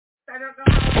don't know.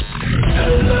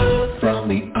 Hello from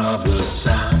the other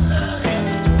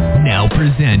side. Now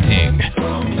presenting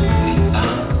From the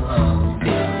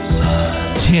other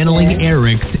side. Channeling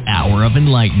Erik's Hour of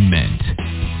Enlightenment.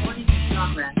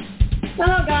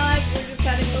 Hello, guys. We're just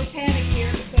having a little panic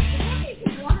here because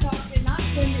the One Talk did not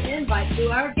send an invite to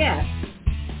our guest.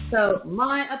 So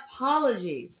my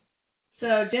apologies.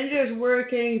 So Ginger is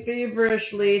working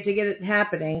feverishly to get it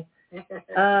happening.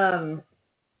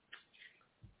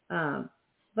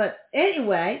 But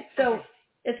anyway, so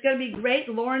it's going to be great.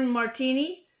 Lauren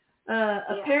Martini.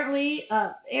 Apparently,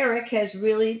 Erik has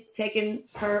really taken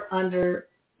her under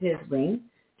his wing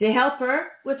to help her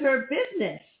with her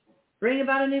business, bring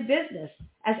about a new business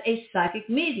as a psychic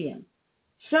medium.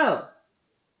 So,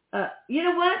 you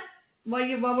know what?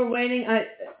 While we're waiting,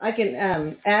 I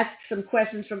can ask some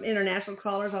questions from international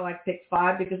callers. I like to pick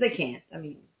 5 because they can't.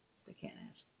 They can't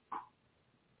ask.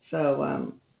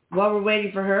 So while we're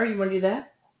waiting for her, you want to do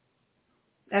that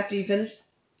after you finish?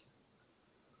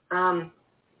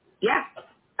 Yeah.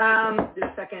 Just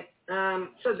a second.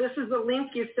 So this is the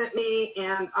link you sent me,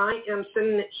 and I am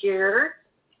sending it here.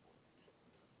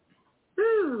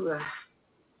 Ooh.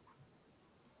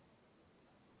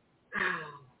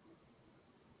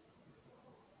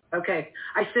 Okay,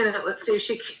 I sent it. Let's see if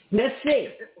she can. Let's see.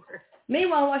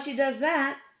 Meanwhile, while she does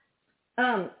that,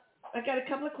 I got a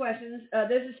couple of questions.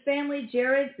 There's this family,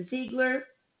 Jared Ziegler,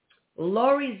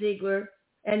 Lori Ziegler,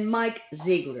 and Mike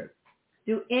Ziegler.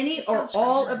 Do any or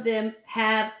all of them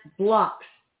have blocks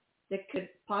that could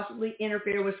possibly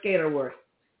interfere with scalar work?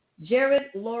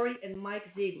 Jared, Lori, and Mike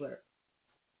Ziegler.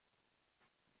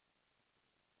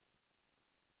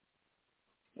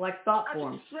 Like thought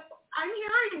forms. I'm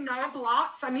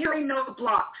hearing no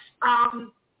blocks.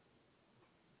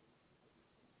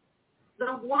 The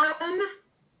one,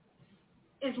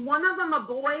 is one of them a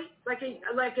boy, like a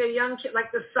young kid,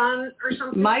 like the son or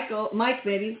something? Mike,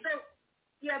 maybe. So,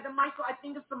 yeah, the Michael, I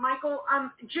think it's the Michael.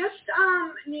 Just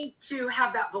need to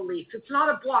have that belief. It's not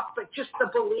a block, but just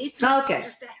the belief.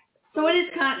 Okay. So it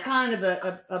is kind of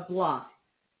a block.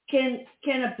 Can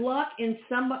a block in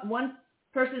one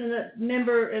person in the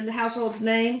member in the household's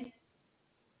name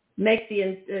make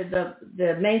the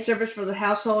main service for the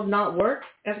household not work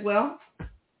as well?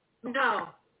 No.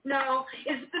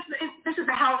 This is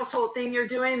a household thing you're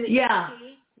doing. Yeah.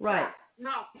 Right.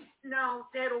 No,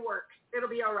 it'll work. It'll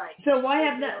be all right. So why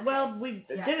have that? Well, we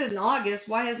did it in August.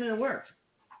 Why hasn't it worked?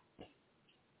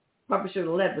 Probably should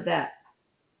have led with that.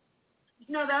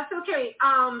 No, that's okay.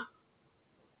 Let's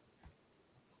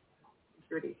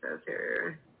see what he says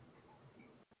here.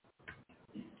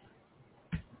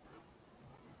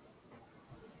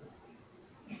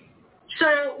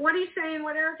 So what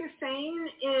Erik is saying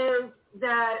is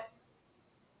that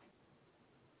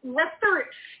what they're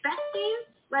expecting,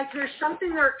 like there's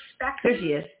something they're expecting. There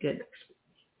she is. Good.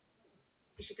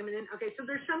 Is she coming in? Okay, so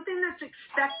there's something that's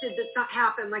expected that's not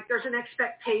happened, like there's an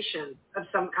expectation of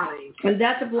some kind. And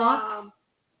that's a block?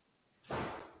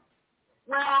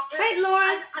 Hey,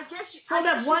 Lauren. I guess hold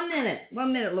up 1 minute.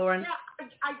 1 minute, Lauren. Yeah,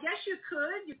 I guess you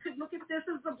could look at this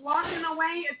as the block in a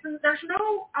way. There's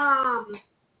no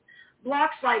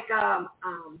blocks like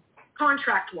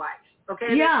contract-wise,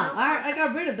 okay? Yeah, I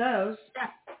got rid of those.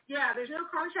 Yeah, there's no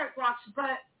contract blocks,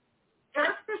 but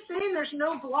Erik is saying there's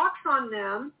no blocks on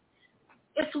them.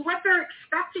 It's what they're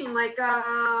expecting, like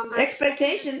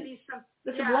expectation.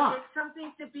 It's a block. It's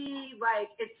something to be like,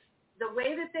 it's the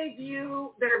way that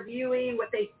they're viewing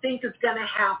what they think is going to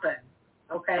happen,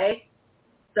 okay?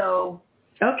 So...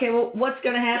 Okay, well, what's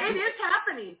going to happen? It is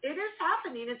happening.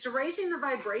 It's raising the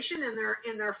vibration in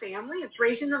their family. It's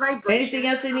raising the vibration. Anything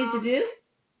else they need to do?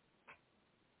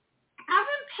 Have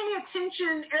them pay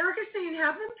attention. Erik is saying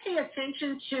have them pay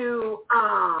attention to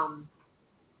how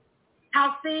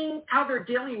they're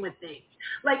dealing with things.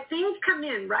 Like things come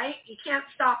in, right? You can't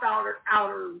stop the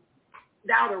outer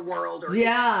world. Or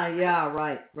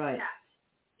right.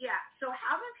 Yeah. So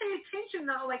have them pay attention,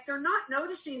 though. Like, they're not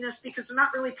noticing this because they're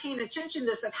not really paying attention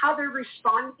to this, of how they're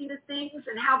responding to things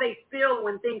and how they feel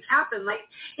when things happen. Like,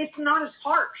 it's not as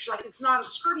harsh. Like, it's not as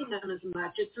hurting them as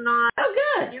much. It's not. Oh,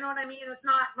 good. You know what I mean? It's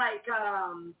not, like,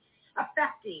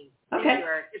 affecting. Okay.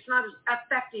 It's not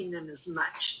affecting them as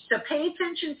much. So pay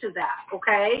attention to that,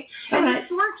 okay? All and right. It's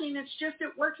working. It's just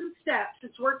it works in steps.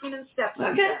 It's working in steps.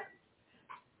 Okay.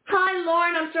 Hi,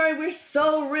 Lauren. I'm sorry we're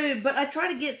so rude, but I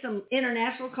try to get some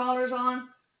international callers on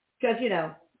because,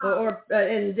 or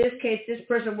in this case, this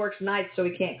person works nights, so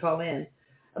he can't call in.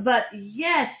 But,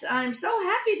 yes, I'm so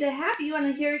happy to have you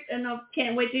and I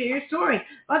can't wait to hear your story.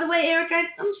 By the way, Erik, I'm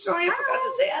sorry I forgot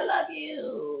to say I love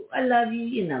you. I love you.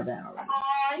 You know that already.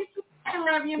 I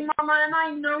love you, Mama, and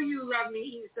I know you love me,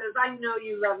 he says. I know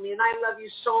you love me, and I love you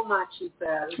so much, he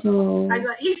says. Oh.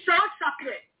 He's so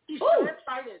excited. He's so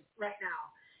excited right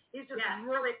now. He's just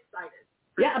really excited.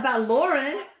 Yeah, about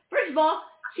Lauren. First of all,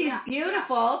 she's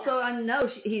beautiful, so I know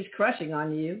he's crushing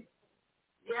on you.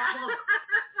 Yeah.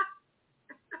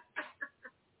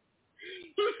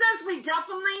 He says we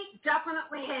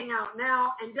definitely hang out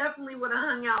now, and definitely would have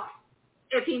hung out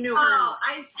if he knew her. Oh,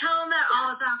 I tell him that all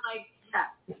the time. Like,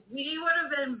 we would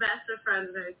have been best of friends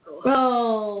in high school.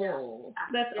 Oh,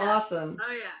 that's awesome.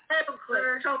 Oh, yeah.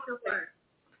 Totally.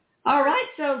 All right,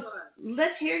 so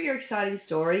let's hear your exciting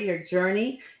story, your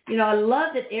journey. You know, I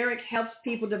love that Erik helps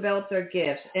people develop their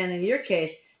gifts, and in your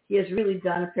case, he has really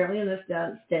done apparently an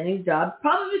outstanding job,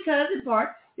 probably in part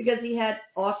because he had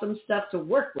awesome stuff to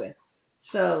work with.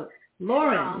 So,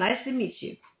 Lauren, nice to meet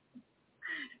you.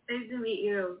 Nice to meet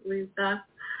you, Lisa.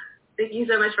 Thank you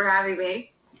so much for having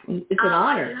me. It's an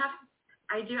honor.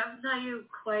 I do have to tell you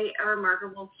quite a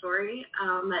remarkable story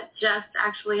that just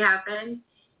actually happened.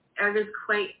 Erik is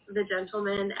quite the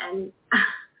gentleman, and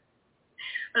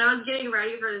when I was getting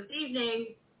ready for this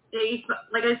evening, I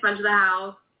sponged the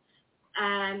house,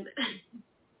 and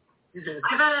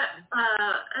I've got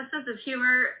a sense of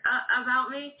humor about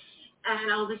me,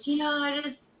 and I was like, I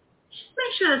just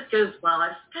make sure this goes well. I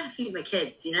just gotta feed my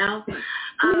kids,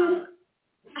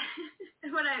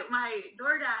 When my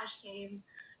DoorDash came,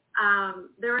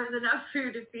 there was enough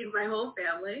food to feed my whole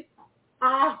family.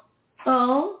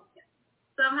 Oh.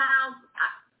 Somehow,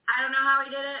 I don't know how he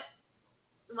did it.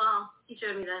 Well, he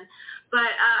showed me then.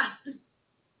 But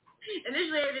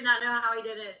initially, I did not know how he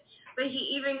did it. But he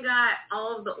even got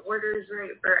all of the orders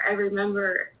right for every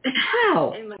member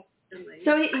Wow. in my family.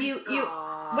 So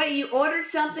you ordered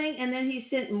something and then he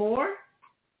sent more?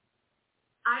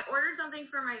 I ordered something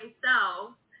for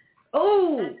myself.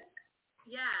 Oh. And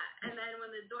then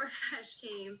when the DoorDash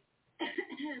came,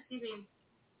 excuse me,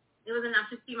 it was enough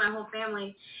to feed my whole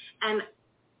family. And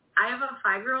I have a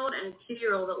 5-year-old and a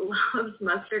 2-year-old that loves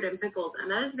mustard and pickles,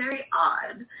 and that is very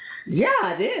odd.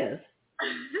 Yeah, it is.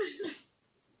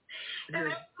 And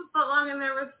there's a footlong in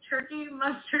there with turkey,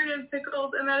 mustard, and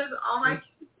pickles, and that is all I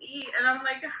can eat. And I'm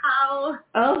like, how?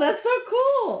 Oh, that's so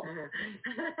cool.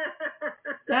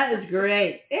 That is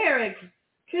great. Erik,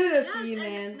 kudos to you,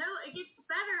 man. No, it gets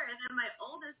better. And then my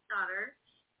oldest daughter,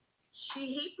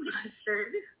 she hates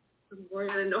mustard more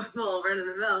than normal,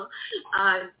 run-of-the-mill,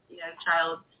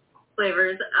 child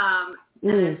flavors. And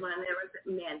when there was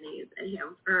mayonnaise and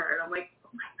ham for her, and I'm like,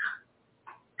 oh my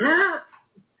God.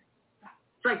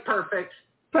 It's like perfect.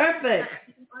 Perfect.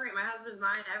 All right, my husband's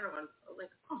mine, everyone's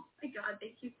like, oh my God,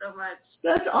 thank you so much.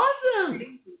 That's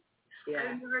awesome. Yeah.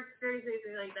 I've never experienced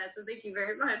anything like that, so thank you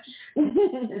very much.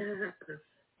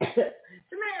 It's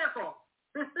a miracle.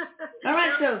 All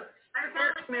right, so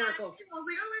Erik's miracle. I was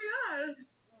like, oh my God.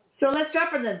 So let's start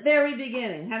from the very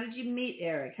beginning. How did you meet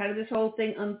Erik? How did this whole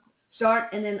thing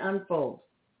start and then unfold?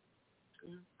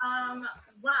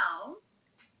 Well,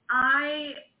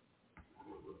 I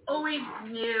always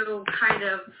knew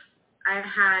I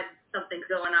had something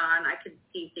going on. I could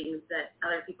see things that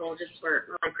other people just weren't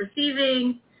really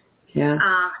perceiving. Yeah.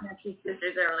 I had two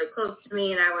sisters that were really close to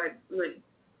me, and I would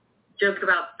joke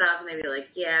about stuff, and they'd be like,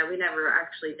 yeah, we never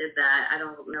actually did that. I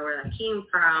don't know where that came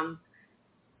from.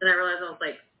 Then I realized I was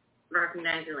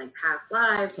recognizing past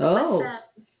lives. Oh. Like that.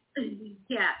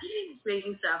 Yeah,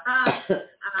 making stuff up.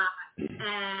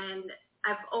 And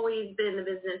I've always been in the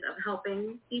business of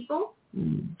helping people.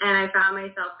 And I found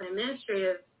myself in an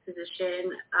administrative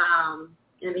position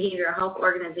in a behavioral health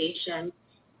organization.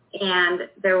 And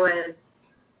there was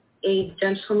a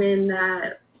gentleman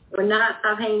that would not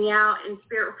stop hanging out in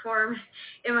spirit form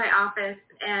in my office.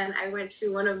 And I went to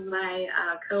one of my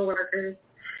coworkers.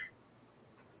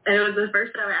 And it was the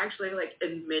first time I actually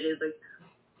admitted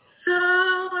so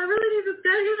I really need this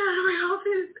guy to get out of my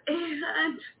office.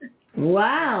 And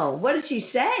wow, what did she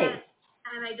say?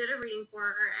 And I did a reading for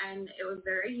her, and it was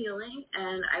very healing,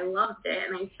 and I loved it.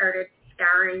 And I started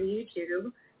scouring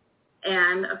YouTube,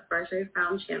 and of course I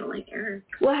found Channeling Erik.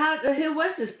 Well, who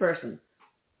was this person?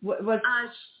 What was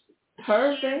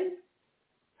her thing?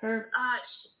 Her?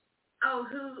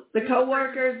 Who? The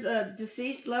coworker's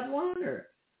deceased loved one, or?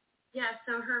 Yeah,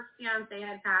 so her fiance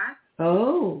had passed.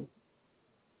 Oh.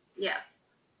 Yeah.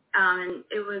 And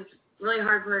it was really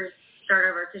hard for her to start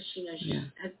over because she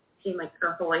had seen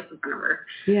her whole life in front of her.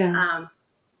 Yeah.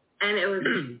 And it was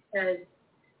because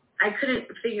I couldn't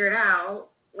figure it out,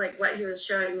 what he was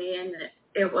showing me, and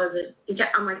it wasn't.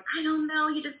 I'm like, I don't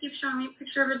know. He just keeps showing me a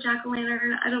picture of a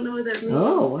jack-o'-lantern. I don't know what that means.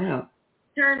 Oh, wow.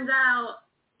 Turns out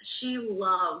she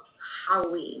loves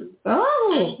Halloween.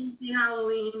 Oh. Anything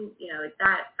Halloween, like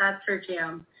that's her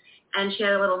jam. And she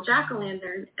had a little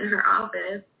jack-o'-lantern in her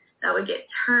office that would get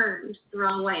turned the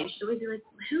wrong way. And she'd always be like,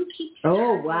 who keeps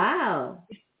turning? Wow.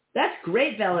 That's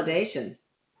great validation.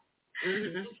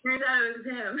 Mm-hmm. Turns out it was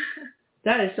him.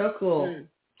 That is so cool. Mm.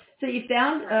 So you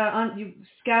found you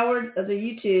scoured the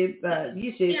YouTube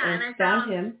and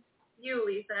found him. You,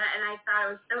 Lisa, and I thought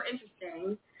it was so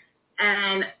interesting.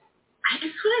 And I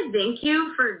just want to thank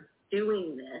you for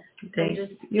doing this.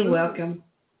 You're welcome.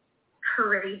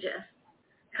 Courageous.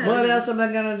 What else am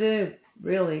I going to do?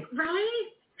 Really? Right?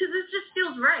 Because it just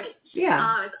feels right.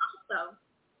 Yeah. It's awesome.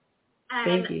 And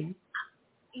thank you.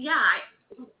 Yeah.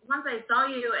 Once I saw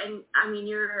you, and I mean,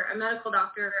 you're a medical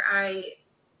doctor.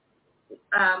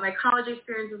 My college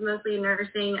experience was mostly in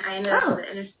nursing. I ended up with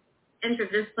an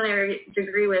interdisciplinary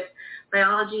degree with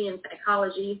biology and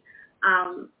psychology.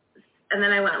 And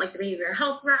then I went like the behavioral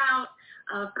health route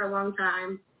for a long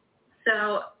time.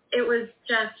 So it was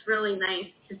just really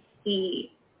nice to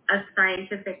see a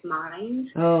scientific mind.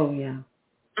 Oh, yeah.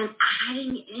 And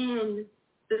adding in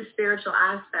the spiritual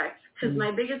aspects. Because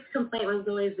my biggest complaint was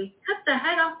always, we cut the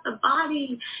head off the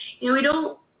body. We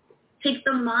don't take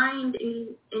the mind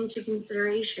into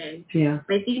consideration. Yeah.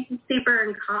 My thesis paper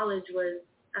in college was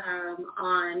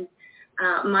on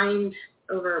mind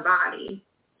over body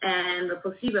and the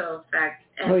placebo effect.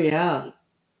 And, yeah,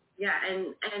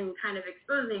 and kind of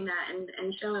exposing that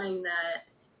and showing that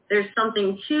there's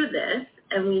something to this,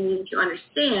 and we need to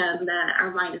understand that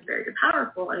our mind is very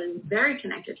powerful and very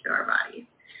connected to our bodies.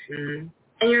 Mm-hmm.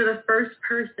 And you're the first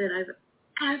person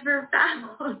I've ever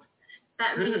found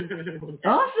that made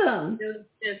awesome. It was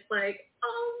just like,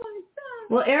 oh my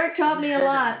God. Well, Erik taught me a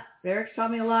lot. Erik's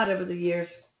taught me a lot over the years.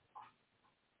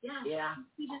 Yeah.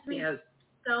 He just made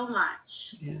so much.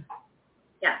 Yeah.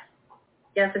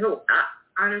 Yes.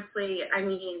 Honestly, I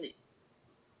mean,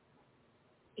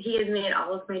 he has made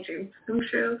all of my dreams come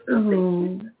true. So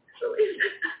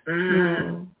thank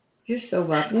you. You're so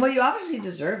welcome. Well, you obviously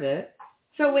deserve it.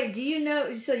 So wait, do you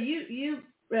know? So you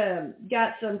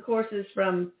got some courses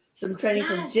from some training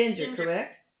from Ginger,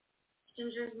 correct?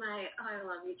 Ginger's I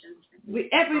love you, Ginger.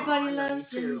 Everybody loves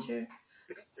Ginger.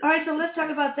 All right, so let's talk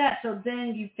about that. So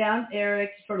then you found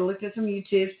Erik, sort of looked at some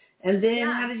YouTube, and then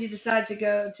how did you decide to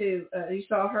go to? You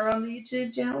saw her on the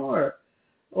YouTube channel, or?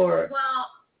 Well,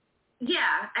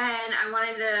 yeah, and I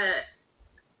wanted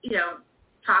to,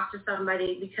 talk to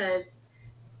somebody because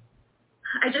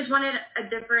I just wanted a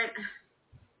different,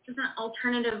 just an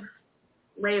alternative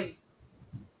way of,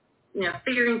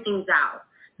 figuring things out.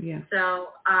 Yeah. So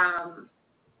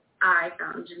I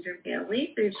found Ginger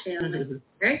Bailey through channel,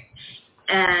 right?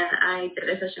 And I did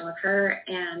a session with her,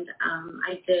 and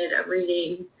I did a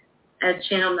reading, a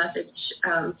channel message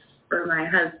for my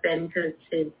husband because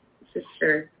his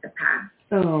sister had passed.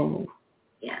 Oh.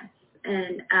 Yes.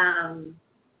 And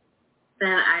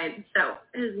then I set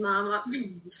his mom up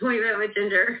with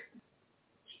Ginger.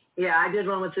 Yeah, I did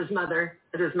one with his mother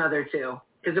too,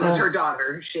 because it was her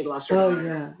daughter. She had lost her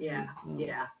daughter. Yeah.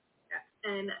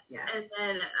 And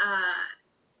then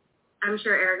I'm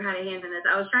sure Erik had a hand in this.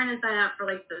 I was trying to sign up for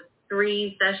like the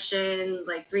 3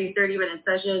 30-minute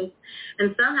sessions,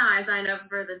 and somehow I signed up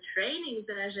for the training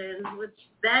sessions, which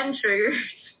then triggered.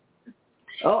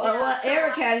 Well,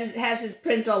 Erik has his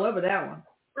prints all over that one.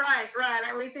 Right.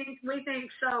 And we think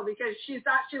so because she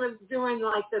thought she was doing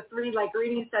like the 3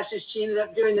 reading sessions. She ended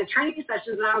up doing the training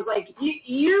sessions, and I was like,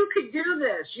 you could do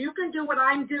this. You can do what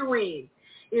I'm doing.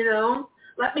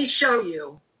 Let me show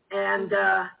you. And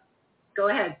go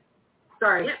ahead.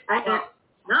 Sorry. Yep.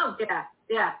 No.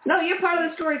 Yeah. No, you're part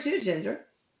of the story too, Ginger.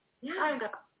 Yeah. I know.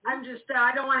 I'm just.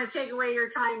 I don't want to take away your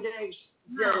time to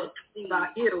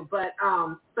about you, but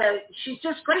she's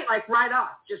just great. Like right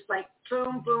off, just like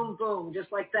boom, boom, boom,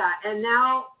 just like that. And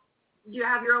now you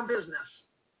have your own business,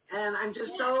 and I'm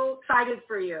just so excited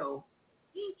for you.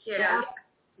 Thank you. Yeah.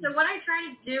 So what I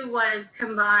tried to do was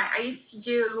combine. I used to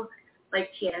do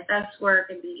like TSS work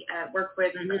and work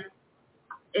with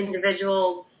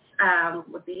individuals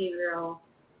with behavioral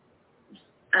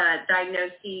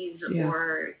diagnoses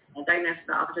or diagnosis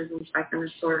of autism spectrum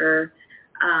disorder.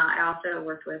 I also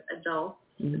worked with adults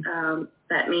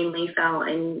that mainly fell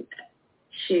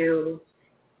into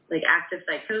like active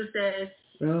psychosis.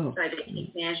 So I did case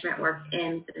management work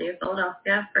in the city of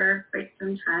Philadelphia for quite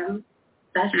some time.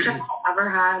 Best job I've ever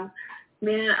had.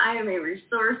 Man, I am a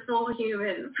resourceful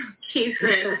human case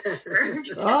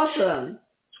manager. Awesome.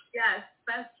 Yes,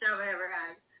 best job I ever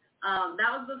had. That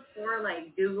was before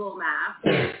like Google Maps.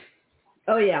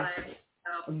 Oh yeah.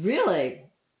 Really?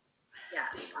 Yeah,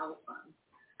 that was fun.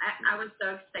 I was so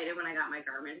excited when I got my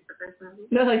Garmin for Christmas.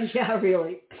 No, yeah,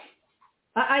 really.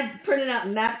 I printed out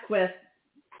MapQuest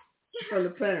from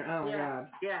the printer. Oh my God.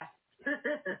 Yeah. I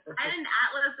had an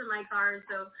atlas in my car,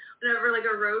 so whenever like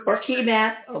a road Or key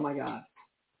map. Oh my God.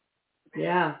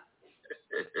 Yeah.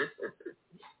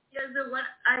 Yeah, so what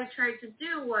I tried to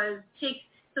do was take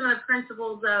some of the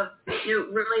principles of,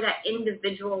 really that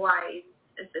individualized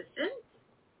assistance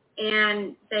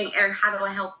and saying, Eric, how do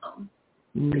I help them?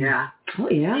 Yeah. Oh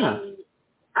yeah. And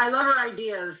I love her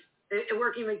ideas,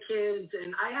 working with kids,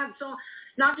 and I have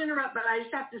not to interrupt, but I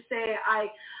just have to say I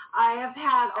have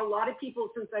had a lot of people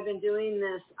since I've been doing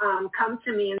this come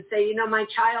to me and say, my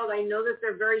child, I know that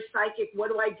they're very psychic. What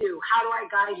do I do? How do I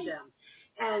guide them?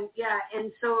 And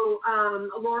so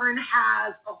Lauren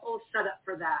has a whole setup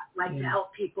for that, like to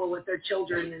help people with their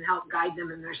children and help guide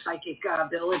them in their psychic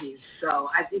abilities. So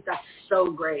I think that's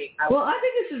so great. Well, I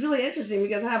think this is really interesting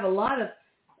because I have a lot of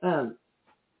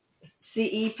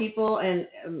CE people and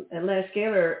Les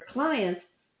Scalar clients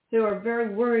who are very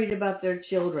worried about their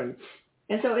children.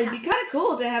 And so it'd be kind of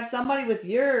cool to have somebody with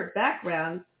your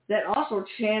background that also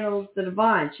channels the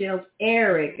divine, channels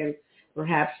Erik and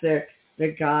perhaps their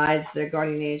guides, their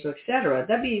guardian angel, etc.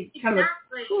 That'd be kind of a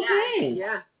cool thing.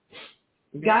 Yeah.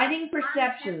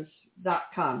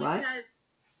 Guidingperceptions.com, right?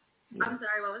 I'm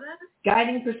sorry, what was that?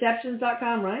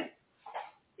 Guidingperceptions.com, right?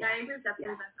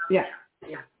 Guidingperceptions.com. Yeah.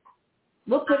 Yeah.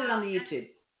 We'll put it on the YouTube.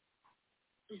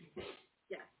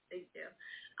 Yes, thank you.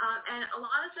 And a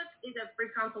lot of stuff is a free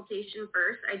consultation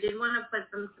first. I did want to put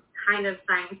some kind of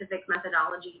scientific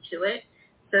methodology to it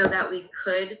so that we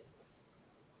could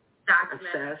document,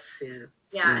 assess,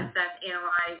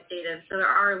 analyze data. So there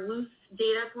are loose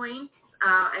data points.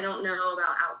 I don't know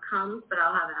about outcomes, but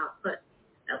I'll have an output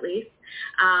at least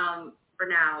for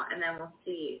now, and then we'll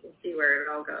see where it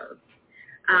all goes.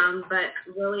 But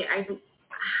really,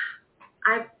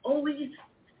 I've always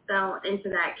fell into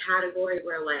that category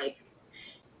where it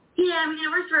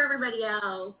works for everybody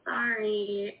else.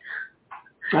 Sorry.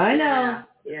 I know.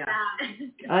 Yeah.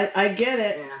 I get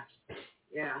it.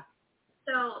 Yeah.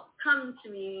 So come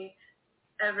to me,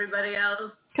 everybody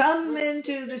else. Come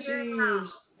into the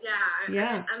shoes.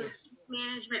 Yeah. I'm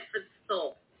management for the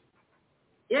soul.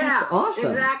 Yeah. That's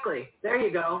awesome. Exactly. There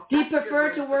you go. Do you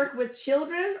prefer to work with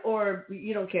children or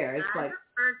you don't care? It's I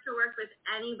prefer to work with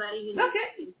anybody who needs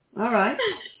to. All right.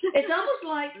 It's almost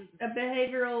like a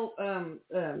behavioral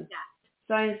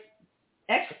science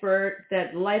expert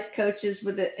that life coaches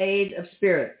with the aid of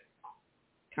spirit.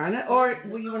 Kind of? Or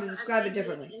would you want to describe it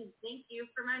differently? And thank you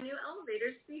for my new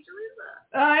elevator speech, Lisa.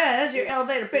 Oh, yeah. That's your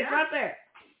elevator pitch right there.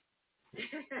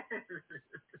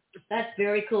 That's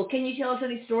very cool. Can you tell us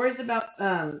any stories about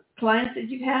clients that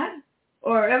you've had?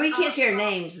 Or, we can't share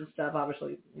names and stuff,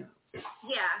 obviously. Yeah,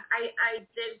 I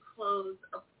did close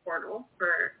a portal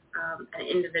for an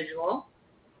individual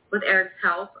with Erik's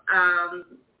help.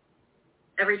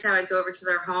 Every time I go over to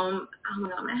their home, oh my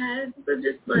God, my head was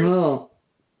just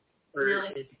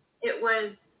really, it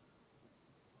was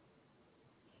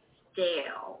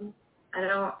stale.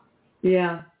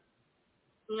 Yeah.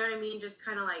 You know what I mean? Just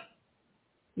kind of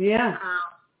yeah.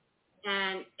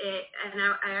 And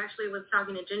I actually was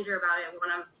talking to Ginger about it in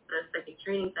one of the psychic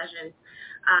training sessions.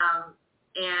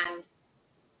 And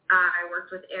I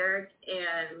worked with Erik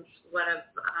and one of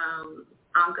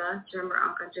Anka. Do you remember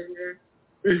Anka, Ginger?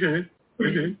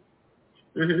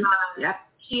 Yep.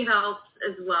 She helps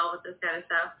as well with this kind of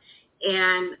stuff.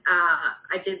 And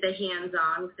I did the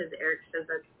hands-on because Erik says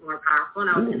that's more powerful,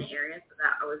 and I was in the area, so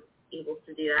that I was able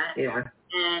to do that. Yeah.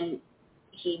 And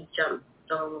he jumped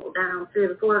all down through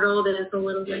the portal, and it's a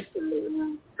little bit.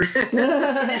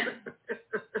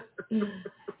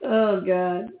 Oh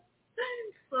God.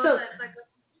 So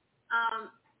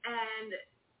and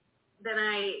then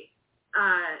I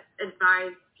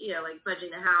advised,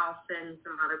 budging the house and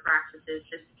some other practices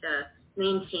just to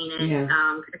maintain it. Yeah.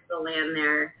 Crystal land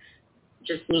there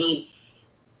just needs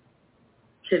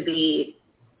to be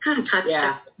kind of touched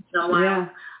up in a while. Yeah.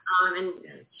 And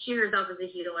she herself is a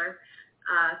healer,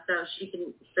 so she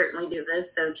can certainly do this.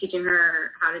 So teaching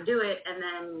her how to do it, and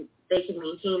then they can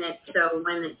maintain it. So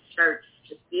when it starts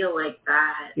to feel like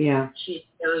that, she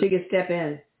can step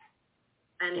in.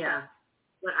 And that's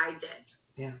what I did.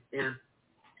 Yeah.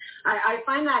 I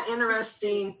find that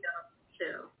interesting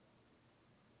too.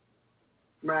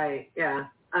 Right. Yeah.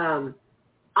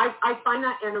 I find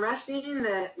that interesting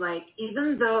that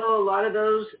even though a lot of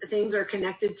those things are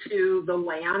connected to the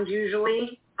land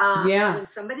usually, when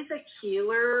somebody's a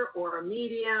healer or a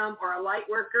medium or a light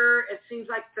worker, it seems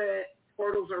like the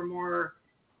portals are more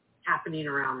happening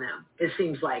around them. It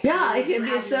seems like. Yeah, it can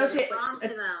be associated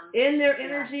in their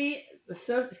energy,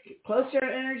 close to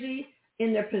their energy,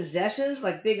 in their possessions,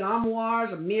 like big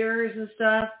armoires or mirrors and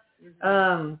stuff.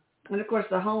 And of course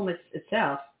the home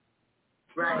itself.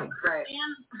 Right. And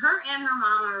her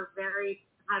mom are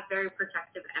had very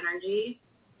protective energy.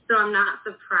 So I'm not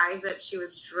surprised that she was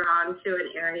drawn to an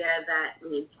area that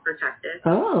needs protected.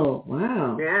 Oh,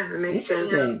 wow. Yeah, it makes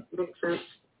sense. Makes sense.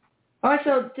 All right,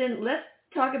 so then let's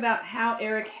talk about how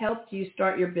Erik helped you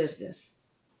start your business.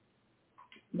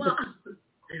 Well,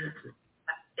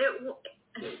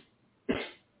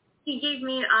 he gave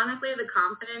me, honestly, the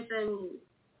confidence and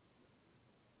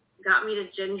got me to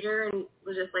Ginger and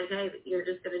was just like, hey, you're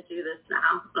just going to do this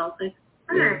now. So I was like,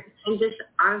 all right. And just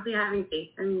honestly having faith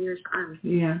in your son.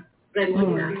 Yeah.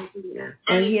 Yeah.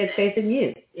 And he had faith in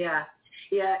you. Yeah.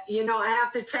 Yeah. You know, I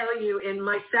have to tell you, in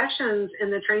my sessions, in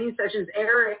the training sessions,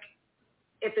 Erik,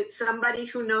 if it's somebody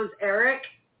who knows Erik,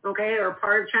 okay, or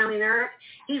part of channeling Erik,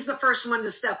 he's the first one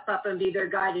to step up and be their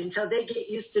guide until they get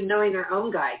used to knowing their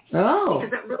own guide. Oh.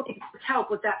 Because it really does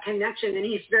help with that connection, and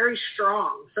he's very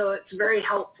strong, so it's very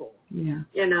helpful. Yeah.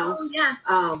 You know? Oh, yeah.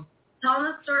 Tell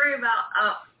the story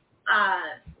about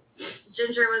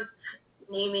Ginger was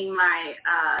naming my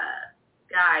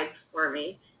guides for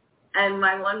me, and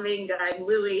my one main guide,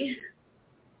 Louie.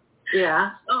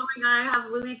 Yeah. Oh my God, I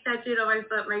have Louie tattooed on my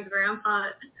foot. My grandpa.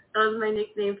 That was my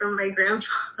nickname from my grandpa.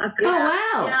 Oh,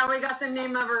 wow. Yeah, we got the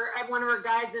name of one of her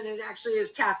guides, and it actually is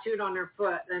tattooed on her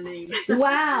foot, the name.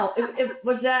 Wow.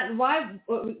 Was that why?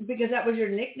 Because that was your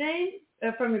nickname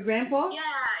from your grandpa? Yeah.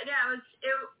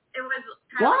 It was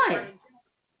kind why? of like,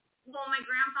 well, my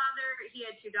grandfather, he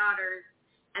had 2 daughters,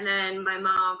 and then my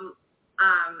mom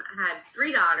had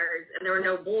 3 daughters, and there were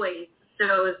no boys, so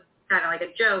it was kind of like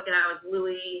a joke, and I was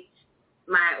Louie,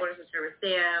 my older sister was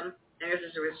Sam, my younger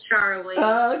sister was Charlie.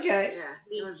 Oh, okay. Yeah,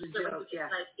 it was a joke, yeah.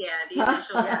 Like, the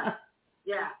initial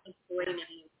yeah. boy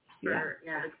name for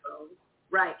the girls.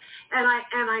 Right. And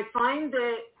I find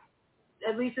that,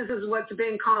 at least this is what's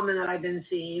been common that I've been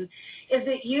seeing, is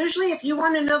that usually if you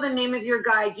want to know the name of your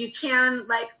guide, you can,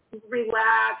 like,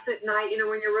 relax at night, you know,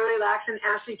 when you're really relaxed and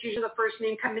ask, it's usually the first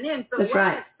name coming in. But That's what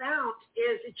right. I've found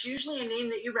is it's usually a name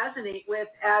that you resonate with,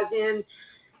 as in,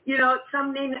 you know,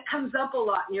 some name that comes up a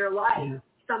lot in your life. Yeah.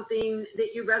 Something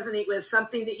that you resonate with,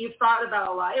 something that you've thought about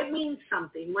a lot. It means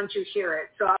something once you hear it.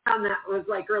 So I found that was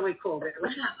like really cool.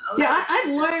 Yeah,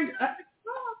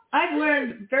 I've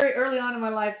learned very early on in my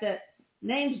life that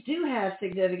names do have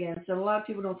significance, and a lot of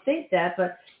people don't think that.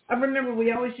 But I remember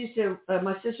we always used to,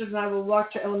 my sisters and I would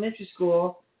walk to elementary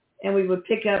school, and we would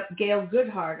pick up Gail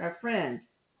Goodhart, our friend,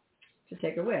 to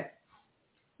take her with.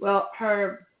 Well,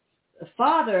 her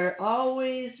father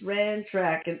always ran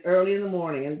track early in the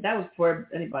morning, and that was before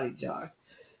anybody jogged.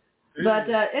 But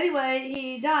anyway,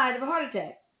 he died of a heart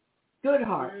attack.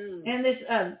 Goodhart. And this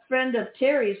friend of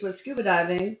Terry's was scuba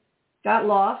diving, got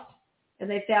lost, and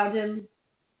they found him,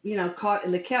 you know, caught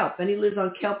in the kelp, and he lives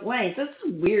on Kelp Lane. So it's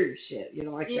some weird shit, you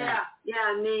know, like that.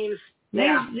 Yeah, names.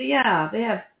 Yeah, they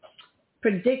have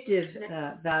predictive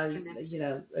value, you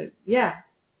know,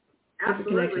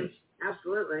 Absolutely.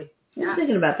 I was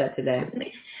thinking about that today.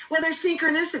 Well, there's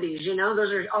synchronicities, you know.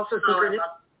 Those are also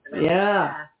synchronicities.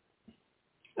 Yeah.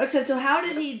 Okay, so how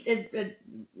did he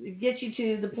get you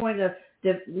to the point of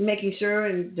making sure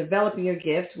and developing your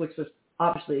gift, which was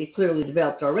obviously clearly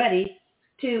developed already,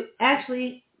 to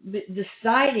actually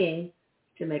deciding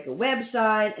to make a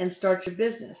website and start your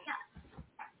business?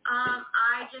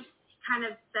 I just kind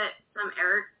of set some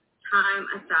Erik time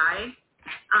aside.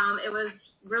 It was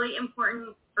really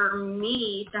important for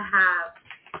me to have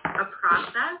a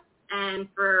process and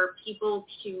for people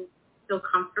to feel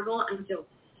comfortable and feel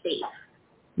safe.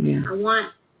 Yeah. I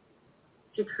want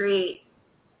to create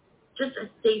just a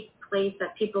safe place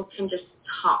that people can just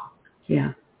talk.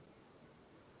 Yeah.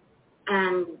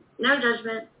 And no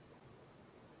judgment.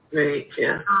 Right,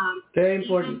 yeah. Very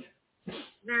important.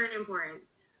 Very important.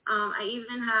 I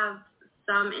even have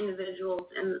some individuals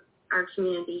in our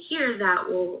community here that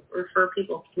will refer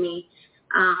people to me.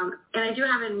 And I do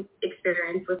have an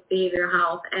experience with behavioral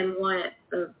health, and what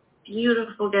the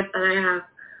beautiful gift that I have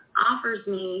offers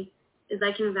me is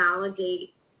I can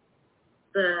validate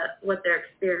what they're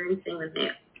experiencing when they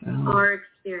are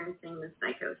experiencing the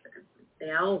psychosis. And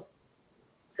say, oh,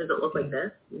 does it look like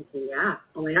this? And say, yeah.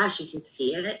 Oh my gosh, you can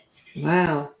see it.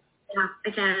 Wow. Yeah,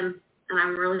 I can, and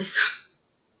I'm really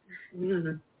sorry. You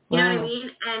know what I mean?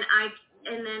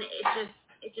 And then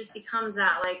it just becomes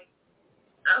that, like,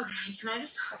 okay, can I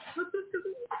just talk about this?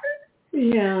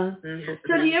 Yeah.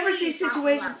 So do you ever see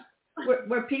situations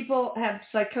where people have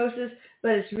psychosis,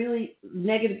 but it's really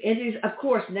negative entities? Of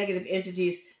course, negative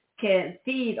entities can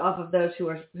feed off of those who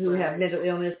have mental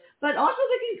illness, but also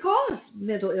they can cause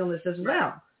mental illness as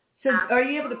well. So are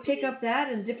you able to pick up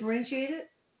that and differentiate it?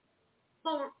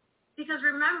 Well, because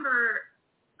remember,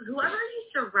 whoever you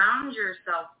surround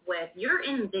yourself with, you're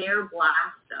in their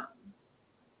blast zone.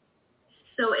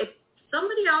 So if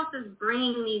somebody else is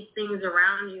bringing these things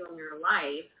around you in your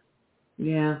life,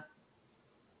 Yeah.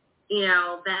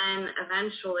 Then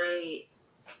eventually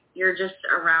you're just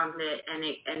around it, and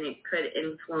it could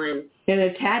influence And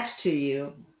attached to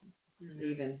you,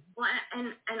 even. Well,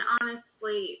 and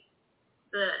honestly,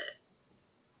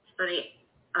 it's funny,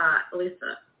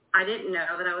 Lisa, I didn't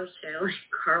know that I was channeling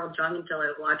Carl Jung until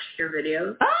I watched your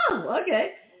videos. Oh,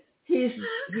 okay. He's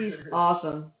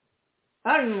awesome.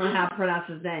 I don't even know how to pronounce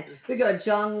his name. We go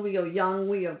Jung, we go Young,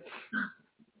 we go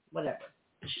whatever.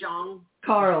 Jung.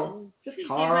 Carl. Just He's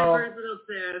Carl. my personal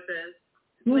therapist.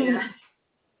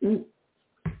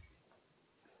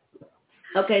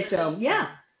 Okay, so yeah.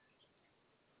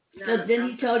 So then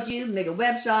he told you make a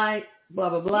website, blah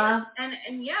blah blah. Yeah.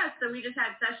 And so we just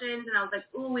had sessions, and I was like,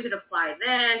 ooh, we could apply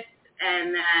this,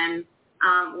 and then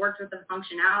worked with the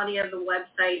functionality of the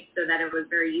website so that it was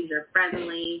very user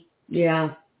friendly.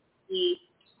 Yeah.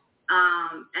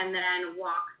 And then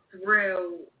walk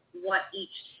through what each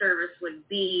service would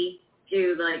be,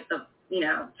 do like the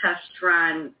test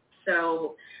run.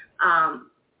 So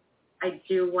I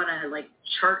do want to like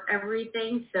chart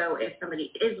everything. So if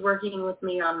somebody is working with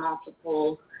me on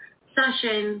multiple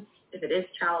sessions, if it is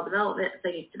child development,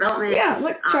 psychic development. Yeah,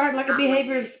 like chart like a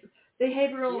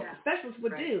behavioral specialist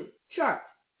would do. Chart.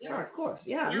 Yeah. Chart, of course.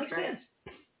 Yeah, Yeah, makes sense.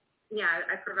 Yeah,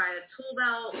 I provide a tool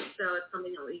belt, so it's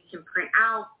something that we can print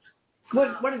out.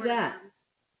 What is that?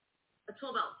 A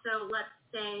tool belt. So let's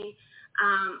say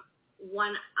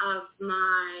one of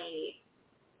my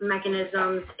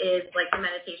mechanisms is like the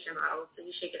meditation bottle. So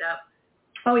you shake it up.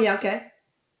 Oh yeah, okay.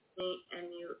 And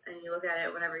you look at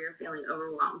it whenever you're feeling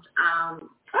overwhelmed. Oh.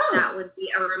 That would be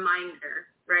a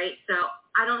reminder, right? So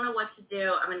I don't know what to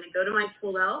do. I'm going to go to my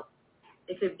tool belt.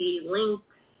 It could be links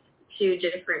to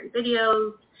different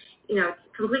videos. It's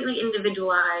completely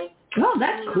individualized. Oh,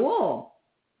 that's cool.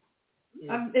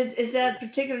 Is that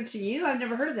particular to you? I've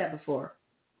never heard of that before.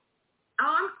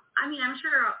 Oh, I'm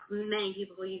sure many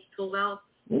people use tool belts.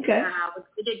 Okay.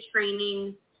 We did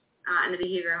training in the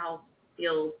behavioral health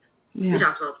field. Yeah. We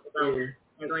talked about tool belts.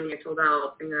 Go into your tool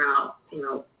belt, figure out,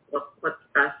 what's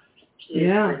best to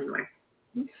use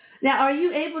anyway. Now, are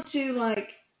you able to, like,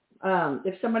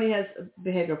 if somebody has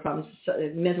behavioral problems,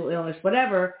 mental illness,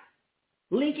 whatever,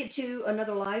 link it to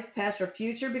another life, past or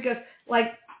future? Because,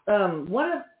 like,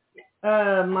 one of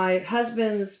my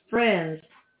husband's friends,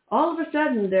 all of a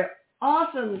sudden, their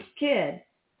awesome kid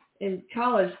in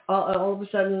college all of a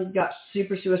sudden got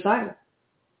super suicidal.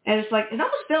 And it's like, it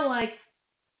almost felt like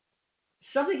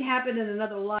something happened in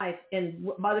another life, and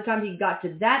by the time he got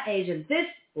to that age in this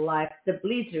life, the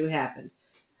bleed-through happened.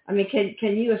 I mean,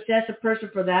 can you assess a person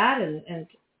for that and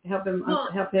help him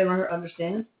or her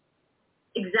understand?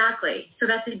 Exactly. So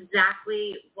that's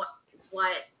exactly what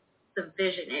the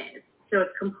vision is. So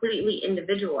it's completely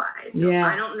individualized. So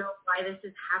I don't know why this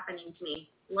is happening to me.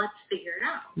 Let's figure it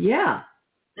out. Yeah.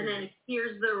 And then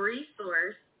here's the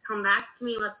resource. Come back to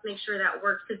me. Let's make sure that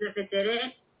works. Because if it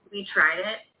didn't, we tried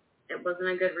it. It wasn't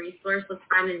a good resource. Let's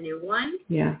find a new one.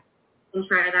 Yeah. And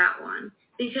try that one.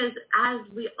 Because as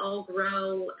we all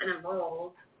grow and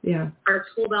evolve, our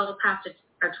tool belt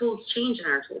our tools change in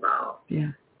our tool belt.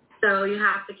 Yeah. So you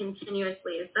have to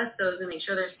continuously assess those and make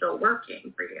sure they're still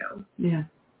working for you. Yeah.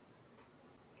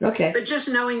 Okay. But just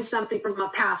knowing something from a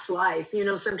past life,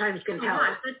 sometimes can help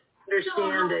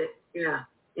understand it. Yeah.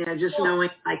 Yeah, just knowing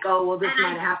like, this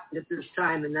might have happened at this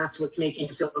time, and that's what's making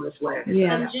you feel this way.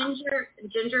 Yeah. And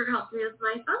Ginger helped me with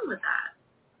my son with that.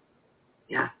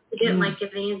 Yeah. He didn't like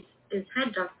getting his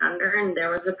head dunked under, and there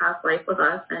was a past life with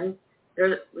us, and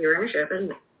we were in a ship,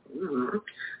 and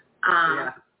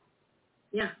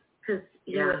because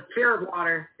fear of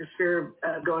water, the fear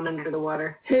of going under the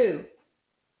water. Who?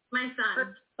 My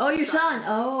son. Oh, your son.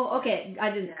 Oh, okay.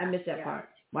 I missed that part.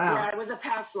 Wow. Yeah, it was a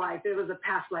past life. It was a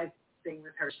past life thing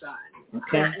with her son.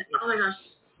 Okay. Oh my gosh.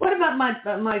 What about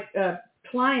my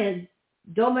client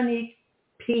Dominique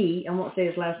P? I won't say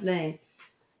his last name.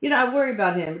 I worry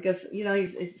about him because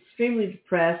he's extremely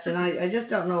depressed, and I just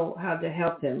don't know how to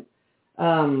help him.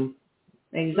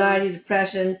 Anxiety,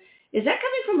 depression. Is that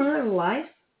coming from another life?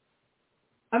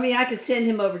 I mean, I could send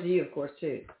him over to you, of course,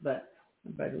 too, but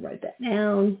I'm about to write that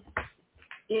down.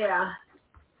 Yeah.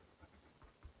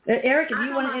 Erik, if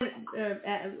you want to...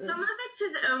 some of it's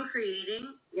his own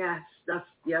creating. Yes,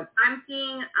 yep. I'm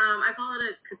seeing, I call it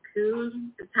a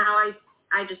cocoon. It's how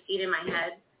I just see it in my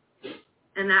head.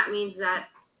 And that means that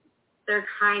they're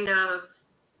kind of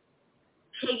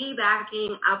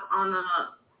piggybacking up on the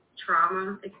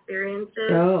trauma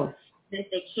experiences. Oh. That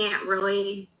they can't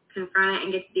really confront it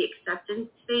and get to the acceptance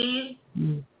phase,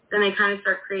 then they kind of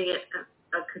start creating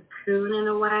a cocoon in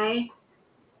a way.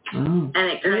 Oh.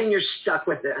 And then you're stuck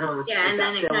with it, huh? Yeah, and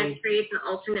then it kind of creates an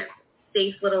alternate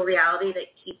safe little reality that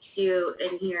keeps you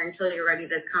in here until you're ready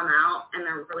to come out, and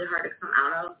they're really hard to come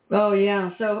out of. Oh,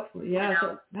 yeah. So,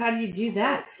 so how do you do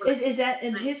that? Is that,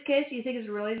 in his case, do you think it's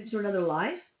related to another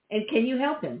life? And can you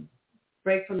help him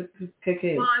break from the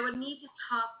cocoon? Well, I would need to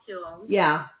talk to him.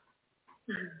 Yeah.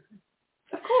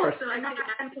 Of course. So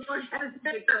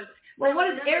Well, what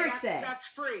does Erik say? That's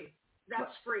free.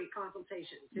 That's free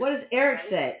consultation. What does Erik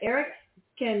say? Erik,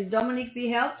 can Dominique be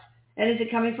helped? And is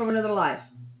it coming from another life?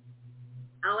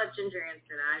 I'll let Ginger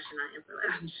answer that. I should not answer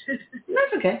that.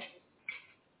 That's okay.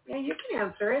 Yeah, you can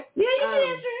answer it. Yeah, you can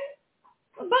answer it.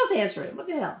 We'll both answer it. What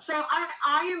the hell? So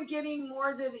I am getting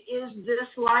more than is this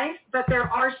life, but there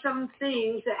are some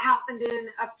things that happened in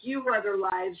a few other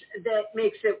lives that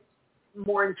makes it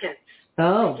more intense.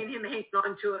 Oh. Making him hang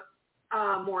on to it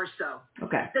more so.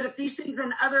 Okay. That if these things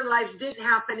in other lives didn't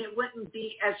happen, it wouldn't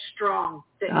be as strong.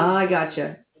 I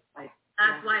gotcha.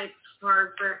 That's why it's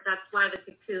hard that's why the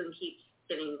cocoon keeps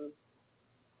getting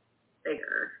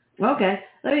bigger. Okay.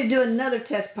 Let me do another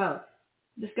test post.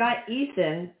 This guy,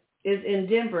 Ethan, is in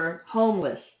Denver,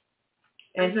 homeless.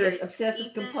 And he has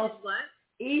obsessive compulsive. What?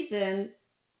 Ethan,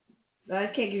 I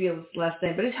can't give you his last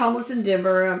name, but he's homeless in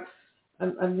Denver.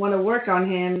 I want to work on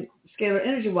him, scalar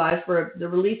energy-wise, for the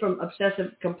relief from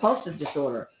obsessive compulsive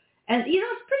disorder. And,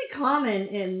 it's pretty common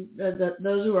in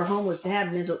those who are homeless to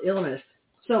have mental illness.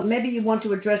 So maybe you want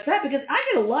to address that, because I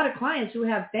get a lot of clients who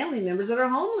have family members that are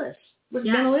homeless with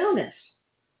mental illness.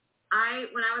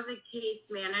 When I was a case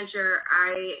manager,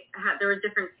 there were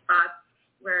different spots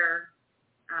where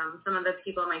some of the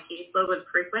people in my caseload would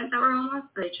frequent that were homeless.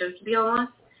 They chose to be homeless.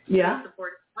 Yeah.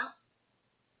 Support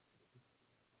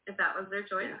if that was their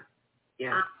choice.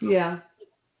 Yeah.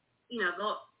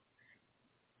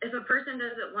 If a person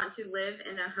doesn't want to live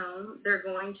in a home, they're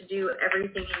going to do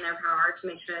everything in their power to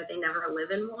make sure that they never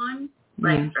live in one,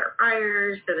 like start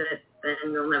fires so that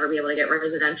then they'll never be able to get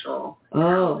residential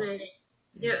housing,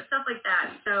 stuff like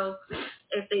that. So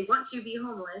if they want to be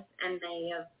homeless and they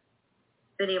have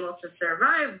been able to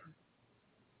survive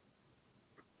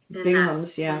in being that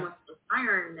homeless, homeless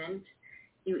environment,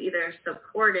 you either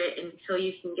support it until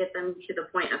you can get them to the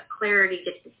point of clarity,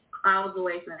 get the clouds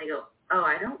away so they go, oh,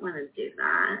 I don't want to do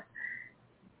that.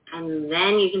 And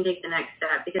then you can take the next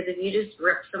step, because if you just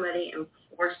rip somebody and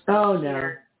force them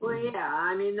here. Well, yeah,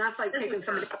 I mean, that's like taking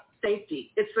somebody out of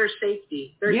safety. It's their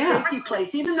safety. Their safety place.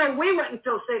 Even though we wouldn't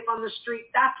feel safe on the street,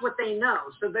 that's what they know.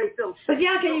 So they feel safe. But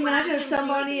yeah, can you imagine if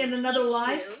somebody in another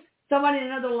life,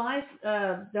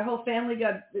 their whole family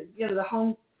got, the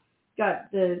home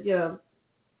got,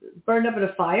 burned up in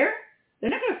a fire? They're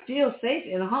not going to feel safe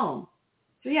in a home.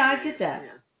 So yeah, I get that.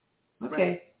 Yeah. Okay.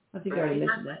 Right. I think I already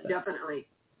mentioned that. Definitely.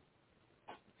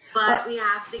 But we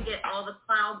have to get all the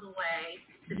clouds away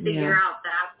to figure out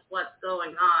that's what's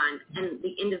going on. And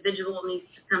the individual needs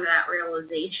to come to that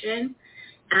realization.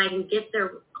 And I can get there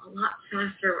a lot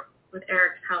faster with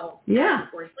Erik's help. Yeah.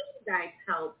 Or Lady Guy's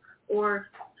help. Or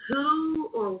who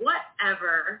or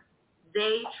whatever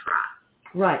they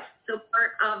trust. Right. So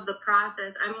part of the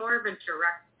process, I'm more of a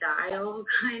direct dial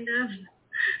kind of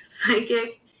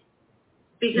psychic.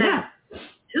 Because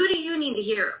who do you need to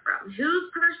hear it from?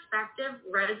 Whose perspective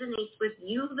resonates with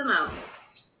you the most?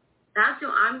 That's who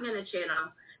I'm going to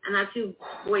channel, and that's whose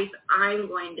voice I'm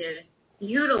going to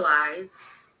utilize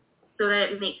so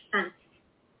that it makes sense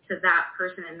to that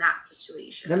person in that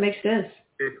situation. That makes sense.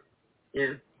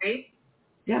 Yeah. Right?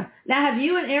 Yeah. Now, have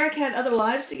you and Erik had other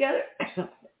lives together?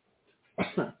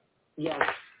 Yes.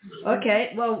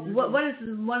 Okay. Well, what is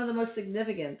one of the most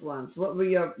significant ones? What were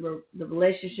the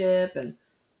relationship and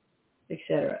et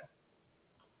cetera?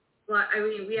 Well, I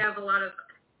mean, we have I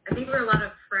think we're a lot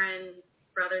of friends,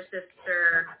 brother,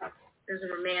 sister. There's a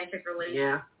romantic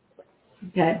relationship.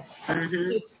 Yeah. Okay.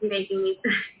 Mm-hmm. Keeps making me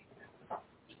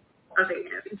okay.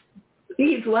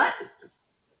 He's what?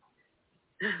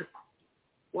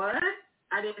 What?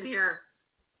 I didn't hear.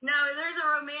 No, there's a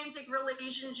romantic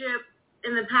relationship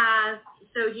in the past,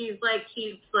 so he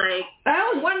keeps like. I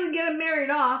always wanted to get him married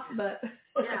off, but.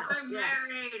 Yeah, I'm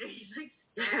married. He's like.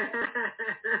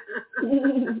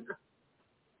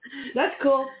 That's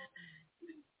cool.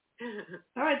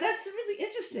 All right, that's really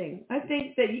interesting. I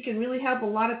think that you can really help a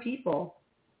lot of people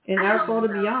in our world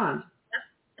and beyond.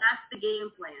 That's the game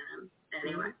plan,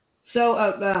 anyway. So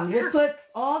we'll put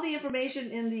all the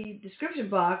information in the description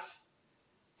box,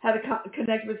 how to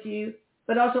connect with you,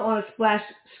 but also on a splash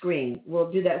screen.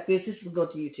 We'll do that. This will go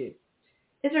to YouTube.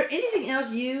 Is there anything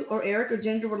else you or Erik or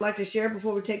Ginger would like to share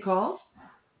before we take calls?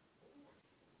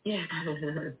 Yeah.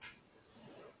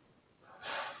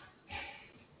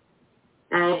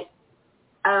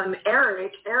 And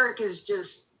Erik is just,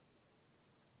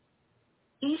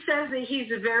 he says that he's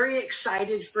very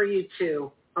excited for you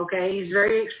too. Okay, he's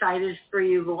very excited for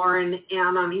you, Lauren,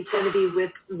 and he's going to be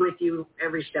with you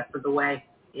every step of the way.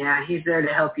 Yeah, he's there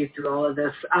to help you through all of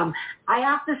this. I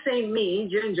have to say, me,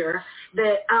 Ginger,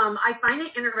 that I find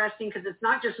it interesting because it's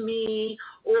not just me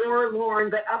or Lauren,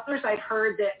 but others I've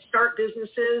heard that start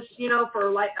businesses, for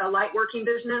a light working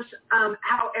business,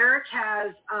 how Erik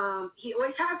has, he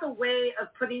always has a way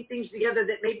of putting things together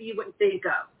that maybe you wouldn't think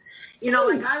of.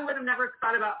 Like I would have never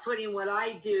thought about putting what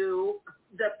I do,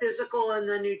 the physical and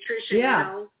the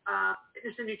nutrition,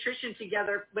 fitness and nutrition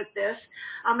together with this.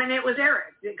 And it was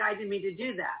Erik that guided me to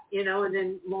do that, and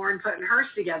then Lauren putting hers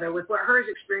together with what hers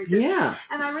experience is. Yeah.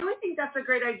 And I really think that's a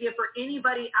great idea for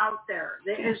anybody out there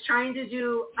that is trying to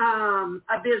do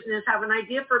a business, have an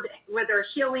idea for whether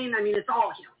healing, it's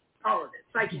all healing, all of it.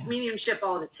 Psychic mediumship,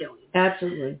 all of it's healing.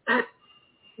 Absolutely.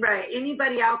 Right.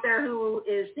 Anybody out there who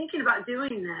is thinking about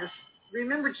doing this,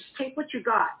 remember, just take what you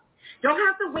got. Don't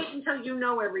have to wait until you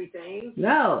know everything.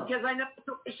 No. Because I know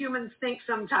humans think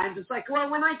sometimes. It's like, well,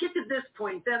 when I get to this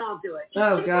point, then I'll do it.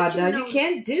 Oh, God, no, you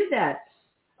can't do that.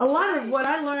 A lot of what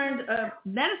I learned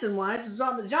medicine-wise was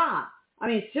on the job.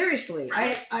 Seriously.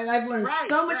 Right. I've learned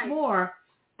so much more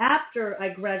after I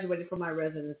graduated from my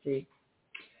residency.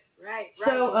 Right.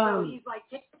 So he's like,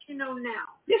 take what you know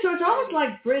now. Yeah, so it's almost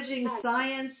like bridging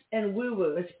science and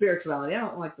woo-woo and spirituality. I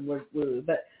don't like the word woo-woo,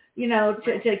 but,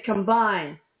 to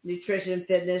combine nutrition,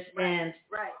 fitness, and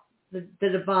the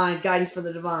divine, guidance for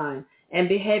the divine, and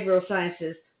behavioral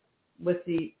sciences with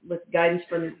guidance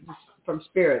from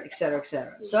spirit, et cetera, et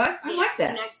cetera. So I like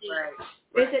that.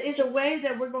 It's a way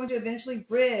that we're going to eventually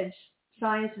bridge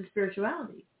science and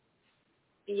spirituality.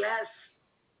 Yes.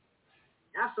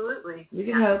 Absolutely. We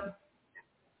can hope.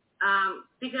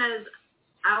 Because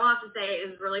I will have to say it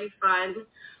was really fun.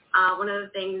 One of the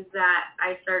things that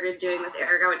I started doing with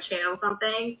Erik, I would channel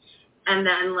something, and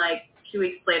then 2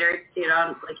 weeks later, I'd see it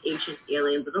on Ancient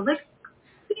Aliens, and I was like,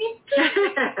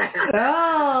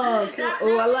 oh, cool.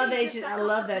 Oh, I love Ancient. I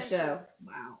love that show.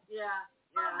 Wow. Yeah.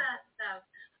 Love that stuff.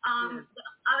 The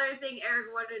other thing Erik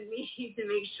wanted me to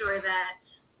make sure that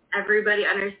everybody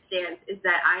understands is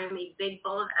that I am a big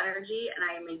ball of energy and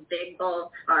I am a big ball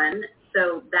of fun.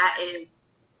 So that is,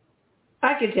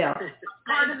 I can tell.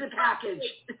 Part of the package.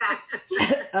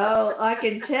 Oh, I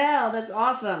can tell. That's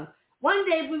awesome. One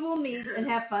day we will meet and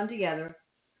have fun together.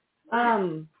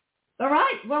 All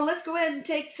right. Well, let's go ahead and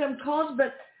take some calls.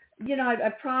 But, I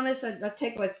promise I'll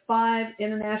take 5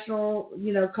 international,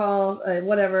 calls,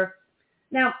 whatever.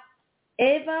 Now,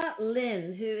 Eva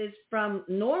Lynn, who is from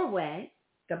Norway,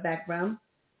 got background,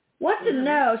 wants to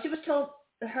know, she was told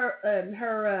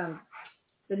her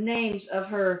the names of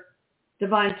her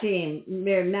divine team,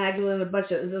 Mary Magdalene, a bunch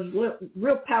of those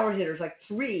real power hitters,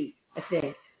 3, I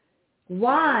think.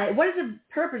 Why? What is the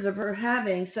purpose of her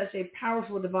having such a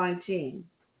powerful divine team?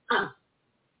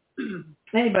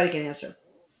 Anybody can answer.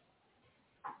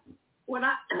 What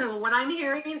I'm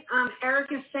hearing,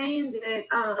 Erik is saying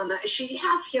that she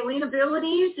has healing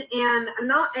abilities, and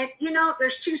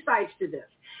there's 2 sides to this.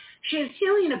 She has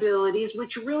healing abilities,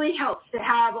 which really helps to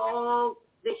have all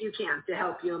that you can to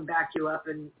help you and back you up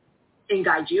and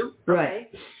guide you. Okay?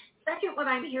 Right. Second, what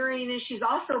I'm hearing is she's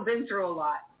also been through a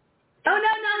lot. Oh,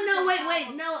 no, wait,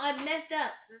 no, I messed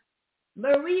up.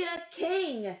 Maria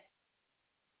King.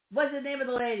 What's the name of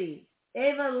the lady?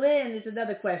 Eva Lynn is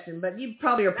another question, but you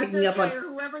probably are picking up on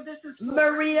whoever this is for.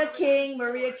 Maria King,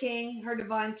 her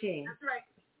divine team. That's right.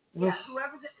 Yeah,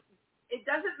 whoever it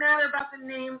doesn't matter about the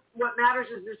name. What matters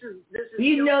is this is.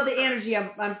 You know the energy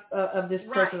of this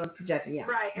person I'm projecting. Yeah.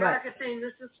 Right. Erik is saying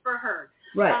this is for her.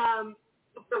 Right.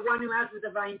 The one who has the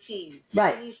divine team.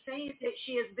 Right. And he's saying that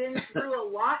she has been through a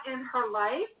lot in her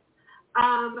life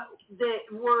that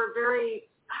were very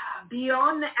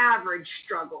beyond the average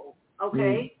struggle.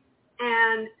 Okay.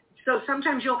 And so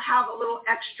sometimes you'll have a little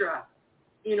extra,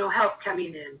 help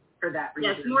coming in for that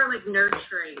reason. Yeah, it's more like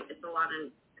nurturing. It's a lot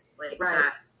of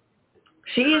that.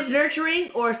 She is nurturing,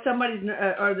 or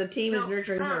or the team is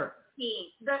nurturing her. Team.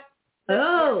 The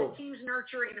team's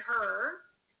nurturing her.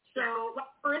 So,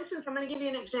 for instance, I'm going to give you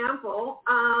an example.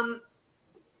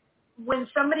 When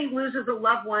somebody loses a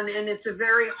loved one, and it's a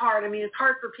very hard. It's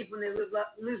hard for people when they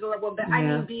lose a loved one, but I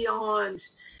mean beyond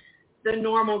the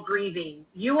normal grieving.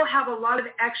 You will have a lot of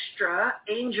extra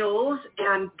angels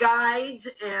and guides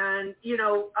and,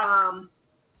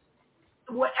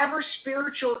 whatever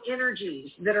spiritual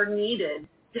energies that are needed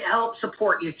to help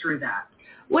support you through that.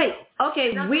 Wait,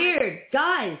 okay, weird.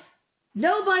 Guys,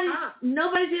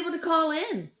 Nobody's able to call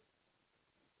in.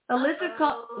 Alyssa,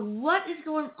 what is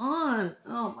going on?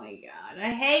 Oh my God,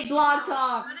 I hate Blog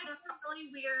Talk. It's really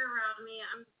weird around me.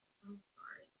 I'm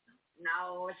sorry.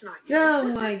 No, it's not you. Oh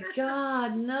my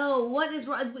God, no. What is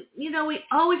wrong? We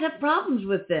always have problems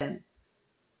with them.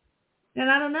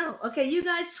 And I don't know. Okay, you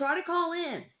guys try to call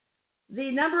in. The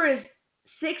number is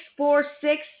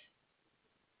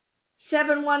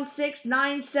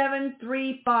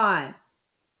 646-716-9735.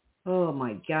 Oh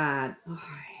my God. Oh,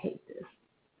 I hate this.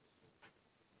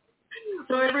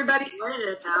 So everybody,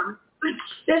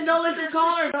 there's no list of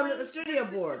callers on the studio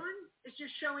board. It's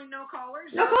just showing no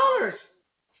callers? No callers.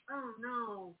 Oh,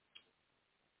 no.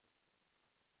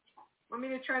 Want me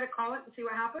to try to call it and see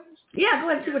what happens? Yeah, go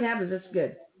ahead and see what happens. That's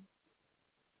good.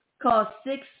 Call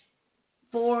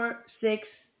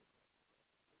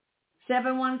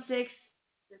 646-716.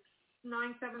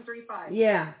 9735.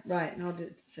 Yeah, right. And I'll do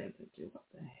it the same thing. What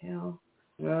the hell?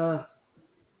 No,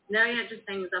 yeah, it just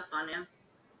hangs up on you.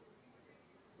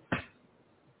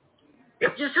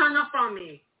 It just hung up on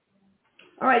me.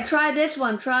 All right, try this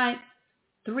one. Try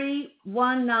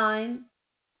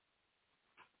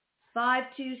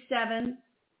 319-527.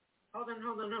 Hold on.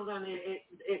 Hold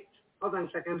on a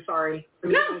second. I'm sorry.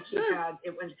 No, keypad.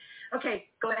 It was okay.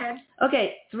 Go ahead.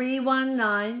 Okay,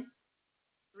 319-527-6060.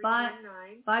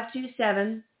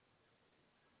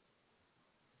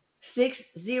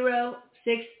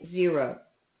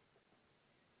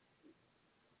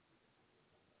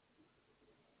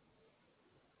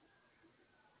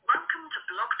 Welcome to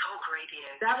Blog Talk Radio.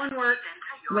 That one worked.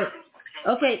 Wait.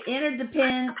 Okay, enter the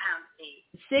pin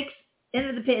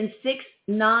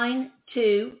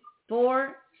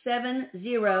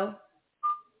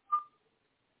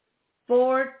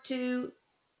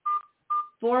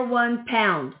 692-470-4241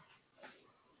 pound.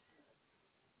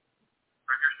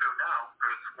 Register now.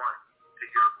 Press 1 to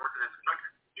hear important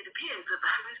instructions. It appears that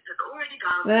the host has already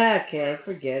gone. Okay,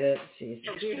 forget it. Jesus.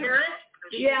 Did you hear it?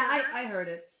 I heard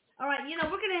it. All right, we're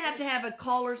going to have a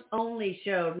callers-only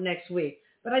show next week.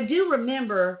 But I do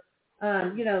remember,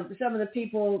 some of the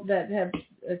people that have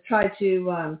tried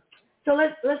to. So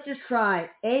let's just try.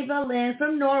 Ava Lynn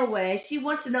from Norway. She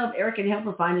wants to know if Erik can help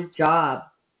her find a job.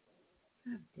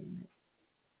 God damn it.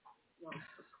 Well, of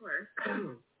course.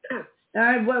 All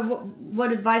right,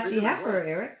 what advice do you have for her,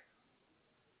 Erik?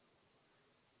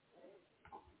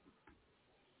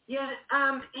 Yeah,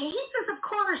 he says, of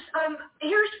course,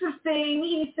 here's the thing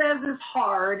he says is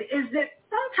hard, is that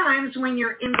sometimes when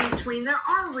you're in between, there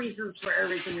are reasons for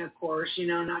everything, of course,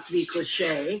 not to be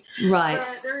cliche. Right.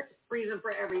 But there's a reason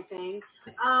for everything.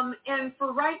 And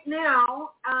for right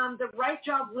now, the right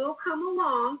job will come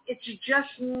along. It's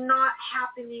just not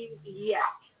happening yet.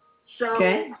 So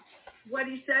What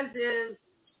he says is,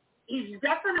 he's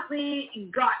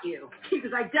definitely got you.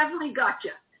 Because I definitely got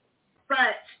you.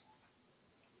 But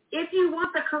if you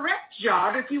want the correct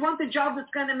job, if you want the job that's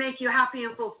going to make you happy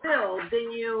and fulfilled, then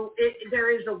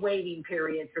there is a waiting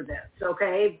period for this,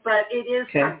 okay? But it is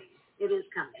coming. It is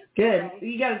coming. Good. Okay?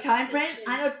 You got a time frame?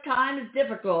 I know time is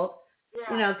difficult,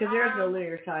 because there's no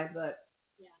linear time, but.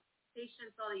 Yeah.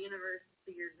 Patience, all the universe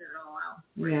figures it all out.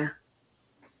 Yeah.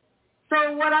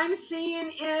 So what I'm seeing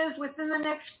is within this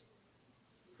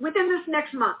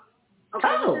next month, okay?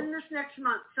 Oh. Within this next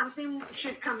month, something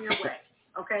should come your way.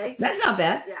 Okay? That's not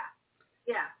bad.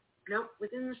 Yeah. Nope.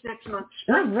 Within this next month.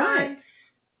 All right.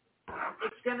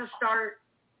 It's going to start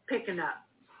picking up.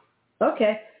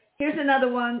 Okay. Here's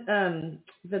another one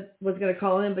that was going to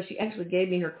call in, but she actually gave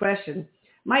me her question.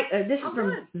 This is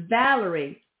from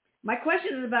Valerie. My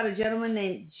question is about a gentleman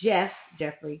named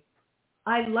Jeffrey.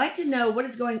 I'd like to know what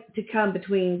is going to come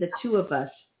between the two of us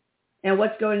and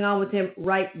what's going on with him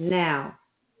right now.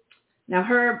 Now,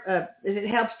 it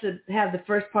helps to have the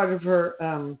first part of her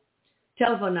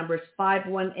telephone number is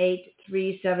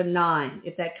 518-379,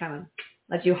 if that kind of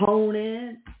lets you hone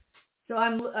in. So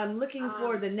I'm looking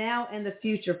for the now and the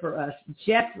future for us.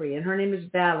 Jeffrey, and her name is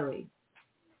Valerie.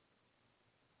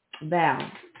 Val.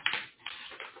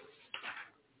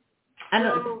 I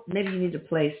know, maybe you need a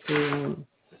place to...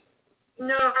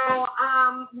 No,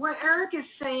 what Erik is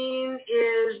saying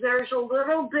is there's a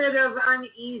little bit of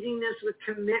uneasiness with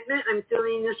commitment. I'm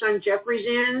feeling this on Jeffrey's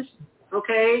end,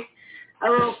 okay? A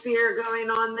little fear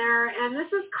going on there. And this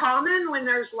is common when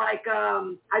there's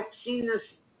I've seen this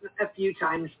a few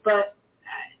times, but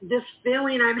this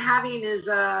feeling I'm having is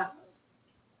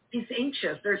he's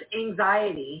anxious. There's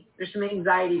anxiety. There's some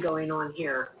anxiety going on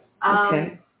here.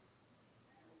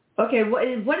 Okay, what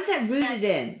is that rooted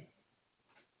in?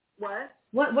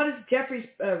 What is Jeffrey's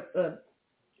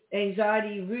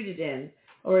anxiety rooted in,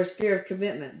 or his fear of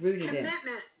commitment rooted in?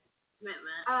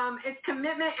 Commitment. It's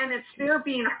commitment, and it's fear of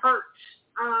being hurt.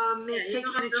 It's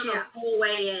taking a chance. The whole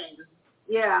way in.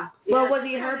 Yeah. Well, was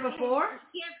he hurt before?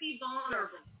 You can't be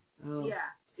vulnerable. Oh.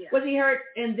 Yeah. Was he hurt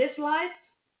in this life,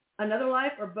 another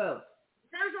life, or both?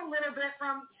 There's a little bit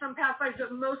from some past lives,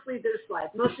 but mostly this life.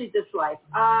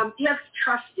 He has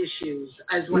trust issues,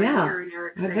 as what I'm hearing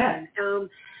Erik saying.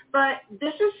 But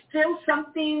this is still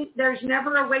something, there's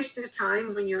never a waste of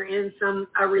time when you're in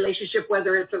a relationship,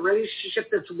 whether it's a relationship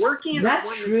that's working that's or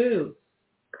one true.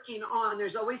 that's working on.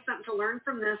 There's always something to learn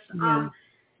from this. Yeah.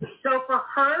 So for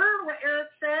her, what Erik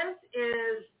says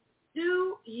is,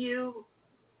 do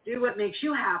what makes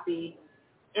you happy,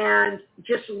 and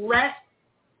just let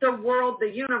the world, the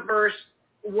universe,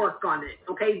 work on it.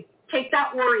 Okay? Take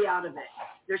that worry out of it.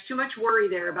 There's too much worry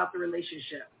there about the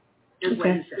relationship, is what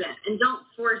he said. Yeah, and don't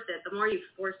force it. The more you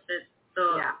force it,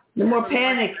 the more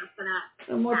panic.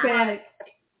 The more panic.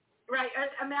 Right.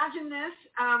 Imagine this.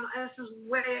 This is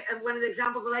one of the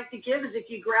examples I like to give is if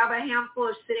you grab a handful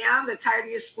of sand, the tighter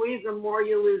you squeeze, the more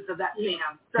you lose of that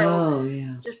sand. So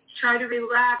just try to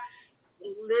relax,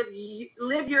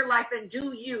 live your life, and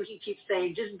do you. He keeps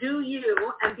saying, just do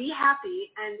you and be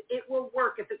happy, and it will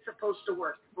work if it's supposed to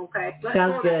work. Okay.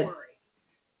 Sounds good.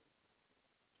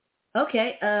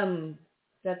 Okay.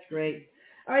 That's great.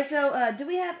 All right, so do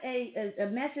we have a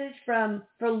message for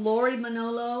Lori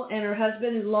Manolo and her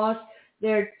husband who lost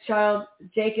their child,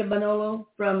 Jacob Manolo,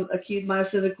 from acute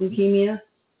myocytic leukemia?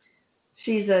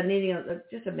 She's needing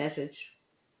just a message.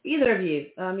 Either of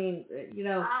you. I mean,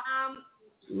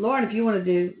 Lauren, if you want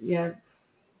to do,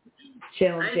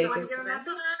 channel Jacob.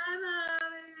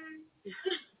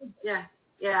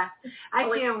 Yeah. I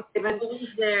can't even.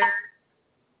 There.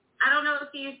 I don't know if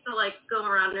he used to go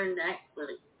around her neck,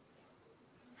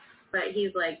 but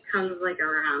he's comes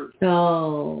around.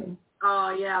 Oh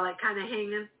yeah, kind of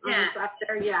hanging. Up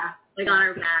there. Yeah. On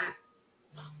her back.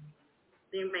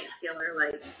 You might feel her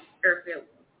or feel.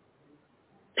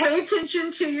 Pay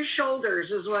attention to your shoulders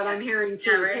is what I'm hearing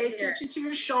too. Yeah, Pay attention to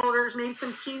your shoulders. Maybe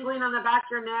some tingling on the back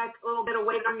of your neck, a little bit of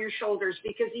weight on your shoulders,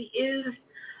 because he is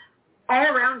all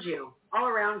around you.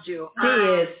 He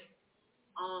is.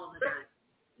 All the time.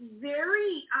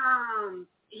 Very,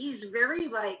 he's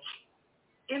very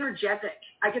energetic.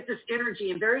 I get this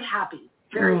energy and very happy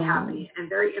and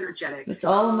very energetic. That's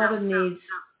all a mother needs.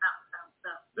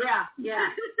 Stop. Yeah.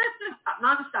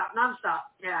 Non-stop.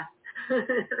 Yeah.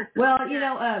 Well,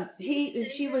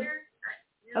 she was.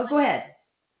 Oh, go ahead.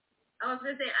 I was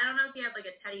gonna say, I don't know if he had a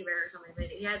teddy bear or something, but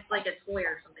he had a toy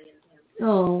or something in his hand.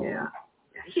 Oh. Yeah.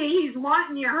 He's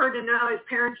wanting her to know, his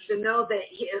parents to know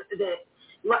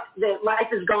that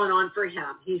life is going on for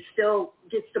him. He still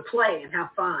gets to play and have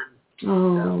fun.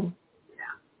 Oh.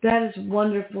 That is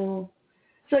wonderful.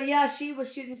 So she was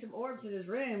shooting some orbs in his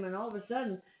room, and all of a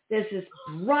sudden there's this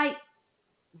bright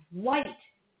white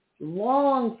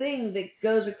long thing that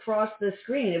goes across the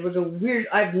screen. It was a weird.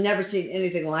 I've never seen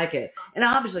anything like it, and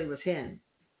obviously it was him.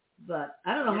 But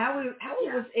I don't know how he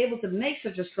was able to make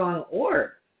such a strong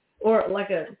orb, or it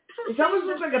almost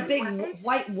looks like a big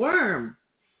white worm.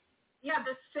 Yeah,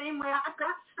 the same way. I've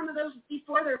got some of those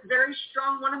before. They're very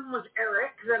strong. One of them was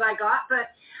Erik that I got, but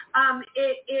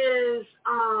it is.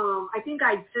 I think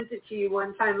I sent it to you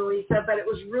one time, Elisa, but it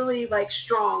was really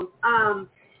strong.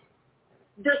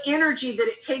 The energy that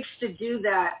it takes to do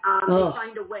that, they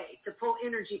find a way to pull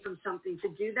energy from something to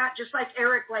do that. Just like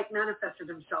Erik manifested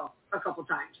himself a couple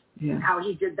times. Yeah. How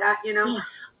he did that, Yeah.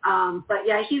 But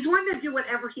he's wanting to do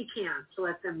whatever he can to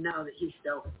let them know that he's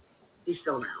still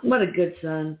now. What a good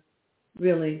son.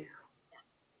 Really.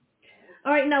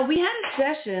 All right, now we had a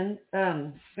session,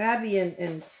 Abby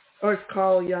or as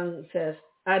Carl Jung says,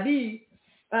 Abby,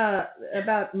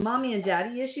 about mommy and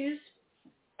daddy issues.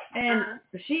 And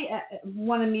she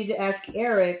wanted me to ask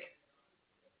Erik,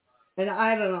 and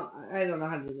I don't know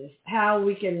how to do this, how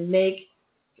we can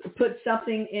put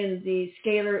something in the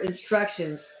scalar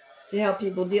instructions to help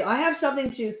people deal. I have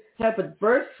something to help with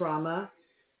birth trauma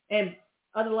and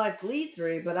other life bleed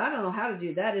through, but I don't know how to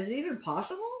do that. Is it even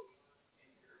possible?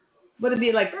 Would it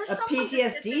be a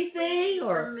PTSD thing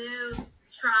or remove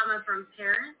trauma from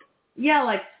parents? Yeah,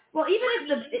 even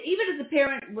if the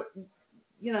parent,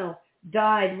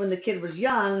 died when the kid was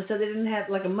young, so they didn't have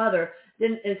a mother,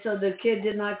 and so the kid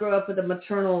did not grow up with a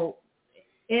maternal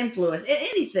influence,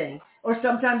 anything, or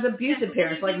sometimes abusive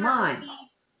parents like mine.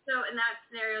 So in that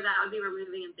scenario, that would be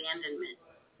removing abandonment.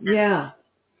 Yeah.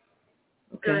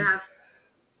 Okay.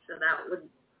 So that would.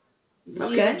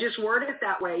 You would just word it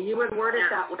that way. You would word it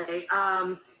that way.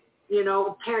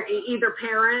 Either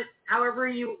parent, however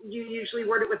you usually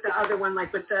word it with the other one,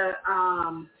 with the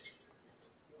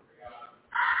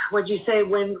What'd you say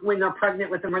when they're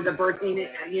pregnant with them or the birthing,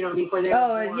 before they're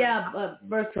born?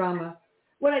 Birth trauma.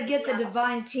 Would I get the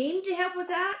divine team to help with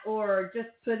that, or just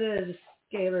put it as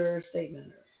a scalar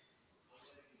statement?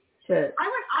 I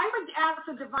would ask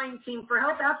the divine team for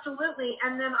help, absolutely,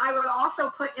 and then I would also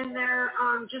put in there,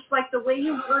 just like the way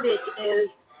you word it is,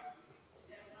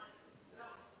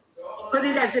 put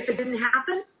it as if it didn't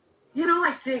happen.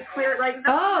 Like to clear, like.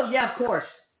 Oh yeah, of course,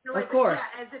 of course.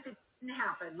 Yeah, as if it didn't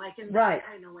happen, like in right. that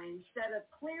kind of way, instead of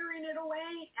clearing it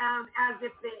away, as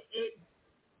if it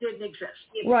didn't exist.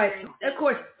 Right. Of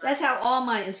course, that's how all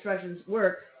my instructions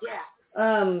work. Yeah.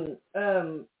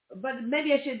 But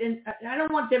maybe I should. I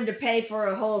don't want them to pay for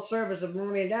a whole service of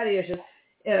mommy and daddy issues,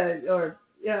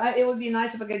 it would be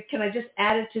nice if I could. Can I just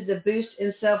add it to the boost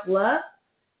in self-love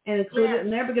and include it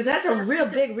in there, because that's a real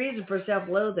big reason for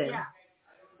self-loathing. Yeah.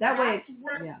 That way.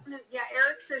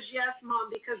 Eric says yes, Mom,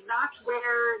 because that's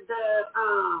where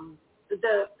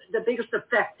the biggest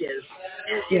effect is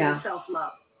in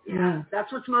self-love. Yeah.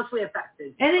 That's what's mostly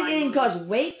affected. And it can cause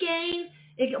weight gain.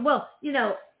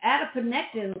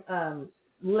 Adiponectin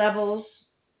levels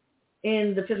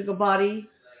in the physical body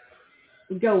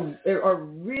are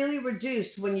really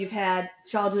reduced when you've had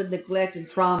childhood neglect and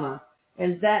trauma,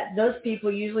 and that those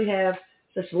people usually have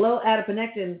such low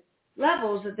adiponectin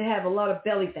levels that they have a lot of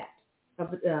belly fat,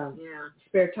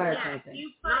 spare tire kind of thing.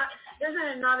 Isn't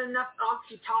it not enough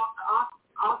oxytocin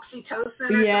or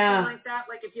something like that?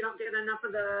 Like if you don't get enough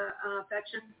of the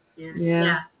affection.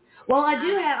 Yeah. Well, I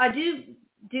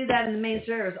do that in the main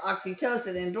service: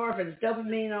 oxytocin, endorphins,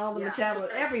 dopamine, all the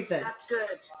metabolism, everything. That's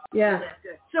good. Yeah. That's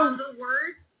good. So the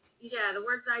words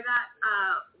I got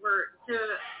were to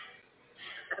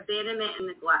abandonment and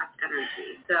neglect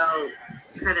energy. So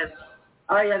kind of.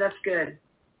 Oh yeah, that's good.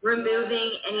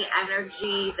 Removing any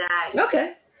energy that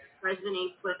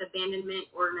resonates with abandonment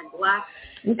or neglect.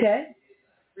 Okay.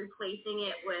 Replacing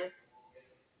it with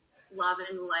love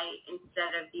and light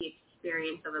instead of the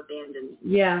experience of abandonment.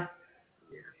 Yeah.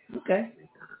 Okay.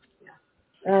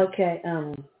 Yeah. Okay.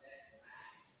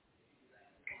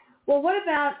 Well, what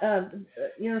about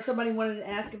somebody wanted to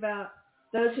ask about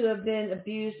those who have been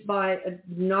abused by a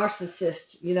narcissist,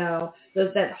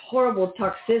 that horrible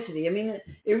toxicity. I mean,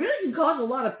 it really can cause a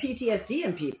lot of PTSD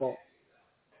in people.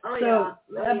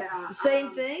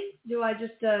 Same thing? Do I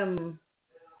just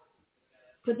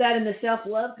put that in the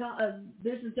self-love,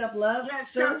 business self-love? Yes,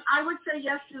 so I would say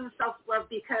yes to the self-love,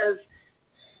 because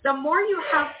the more you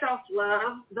have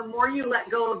self-love, the more you let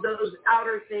go of those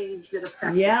outer things that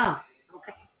affect you. Yeah.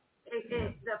 Okay.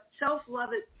 The self-love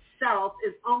itself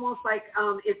is almost like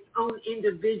its own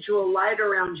individual light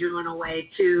around you in a way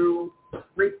to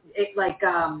reject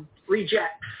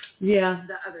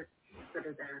the other things that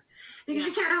are there. Because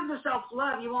you can't have the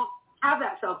self-love, you won't have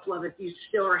that self-love if you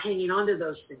still are hanging on to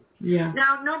those things. Yeah.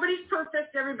 Now, nobody's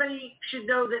perfect. Everybody should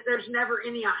know that there's never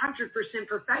any 100%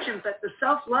 perfection, but the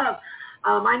self-love,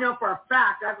 I know for a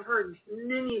fact, I've heard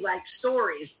many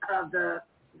stories of the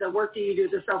work that you do,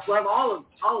 the self-love, all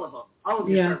of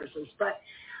your services, but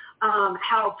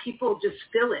how people just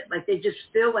feel it. Like they just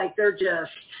feel like they're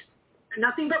just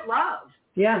nothing but love.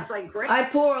 Yeah. It's like great. I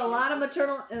pour a lot of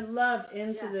maternal love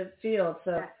into the field,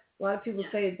 so a lot of people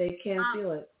say they can't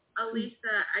feel it.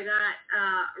 Elisa, I got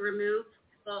remove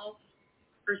false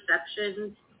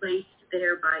perceptions placed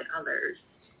there by others.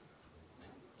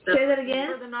 So, say that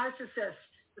again? For the narcissist.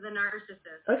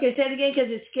 Okay, say it again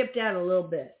because it skipped out a little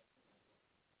bit.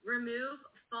 Remove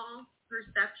false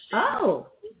perceptions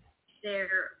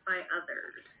there by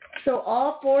others. So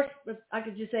I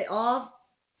could just say all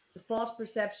the false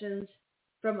perceptions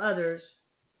from others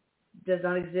does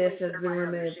not exist, has been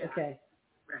removed. Yeah. Okay.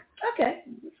 Right. Okay,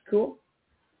 that's cool.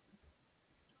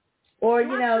 Or, you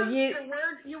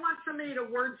want somebody to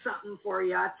word something for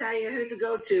you. I'll tell you who to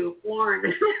go to, Lauren.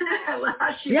 Maybe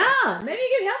you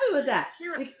can help me with that. She's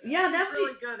really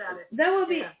good at it. That would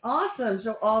be awesome.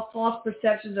 So all false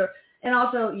perceptions and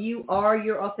also you are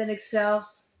your authentic self.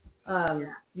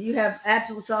 You have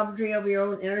absolute sovereignty over your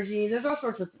own energy. There's all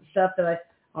sorts of stuff that I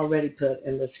already put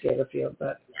in the scalar field.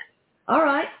 But all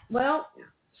right, well,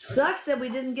 sucks that we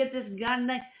didn't get this gun.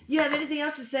 You have anything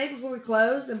else to say before we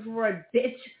close and before I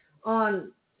bitch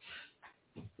on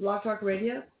Blog Talk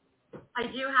Radio? I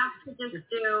do have to just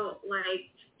do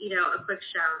a quick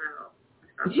shout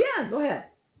out. Yeah, go ahead.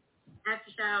 I have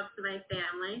to shout out to my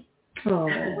family. Oh.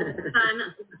 My son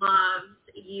loves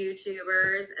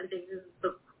YouTubers and thinks this is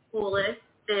the coolest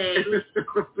thing.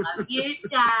 Love you,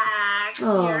 Jack.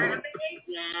 Oh. You're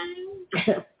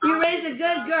amazing. You raised a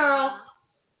good girl.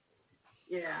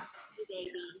 Yeah.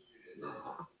 Baby.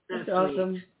 Oh, that's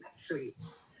awesome. That's sweet.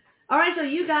 All right, so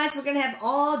you guys, we're going to have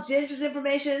all Ginger's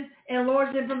information and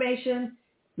Lauren's information,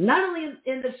 not only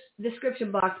in the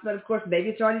description box, but of course, maybe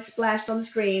it's already splashed on the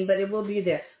screen, but it will be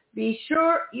there. Be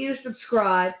sure you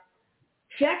subscribe.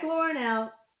 Check Lauren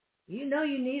out. You know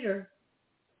you need her.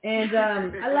 And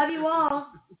I love you all.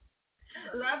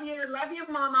 Love you,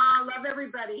 Mama. Love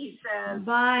everybody, he says.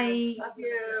 Bye. Love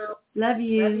you. Love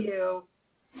you. Love you.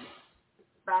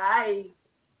 Bye.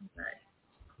 Bye.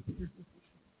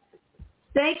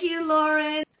 Thank you,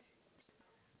 Lauren.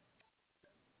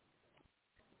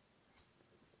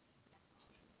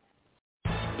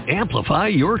 Amplify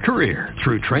your career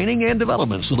through training and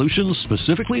development solutions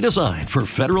specifically designed for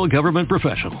federal government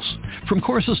professionals. From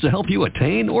courses to help you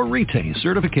attain or retain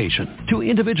certification, to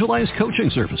individualized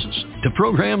coaching services, to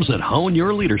programs that hone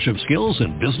your leadership skills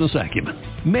and business acumen,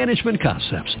 Management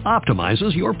Concepts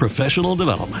optimizes your professional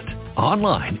development.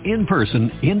 Online, in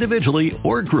person, individually,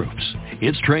 or groups,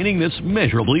 it's training that's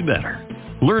measurably better.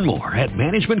 Learn more at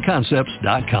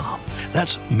managementconcepts.com.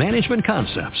 That's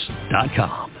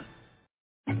managementconcepts.com.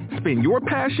 Spin your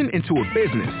passion into a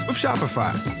business with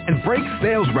Shopify and break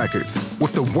sales records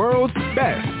with the world's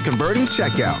best converting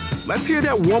checkout. Let's hear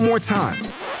that one more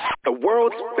time. The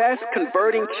world's best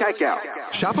converting checkout.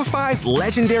 Shopify's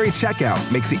legendary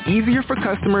checkout makes it easier for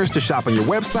customers to shop on your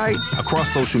website,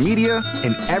 across social media,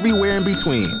 and everywhere in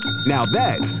between. Now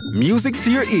that's music to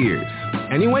your ears.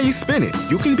 Any way you spin it,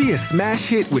 you can be a smash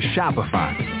hit with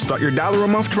Shopify. Start your $1 a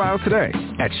month trial today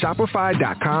at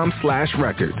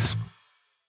shopify.com/records.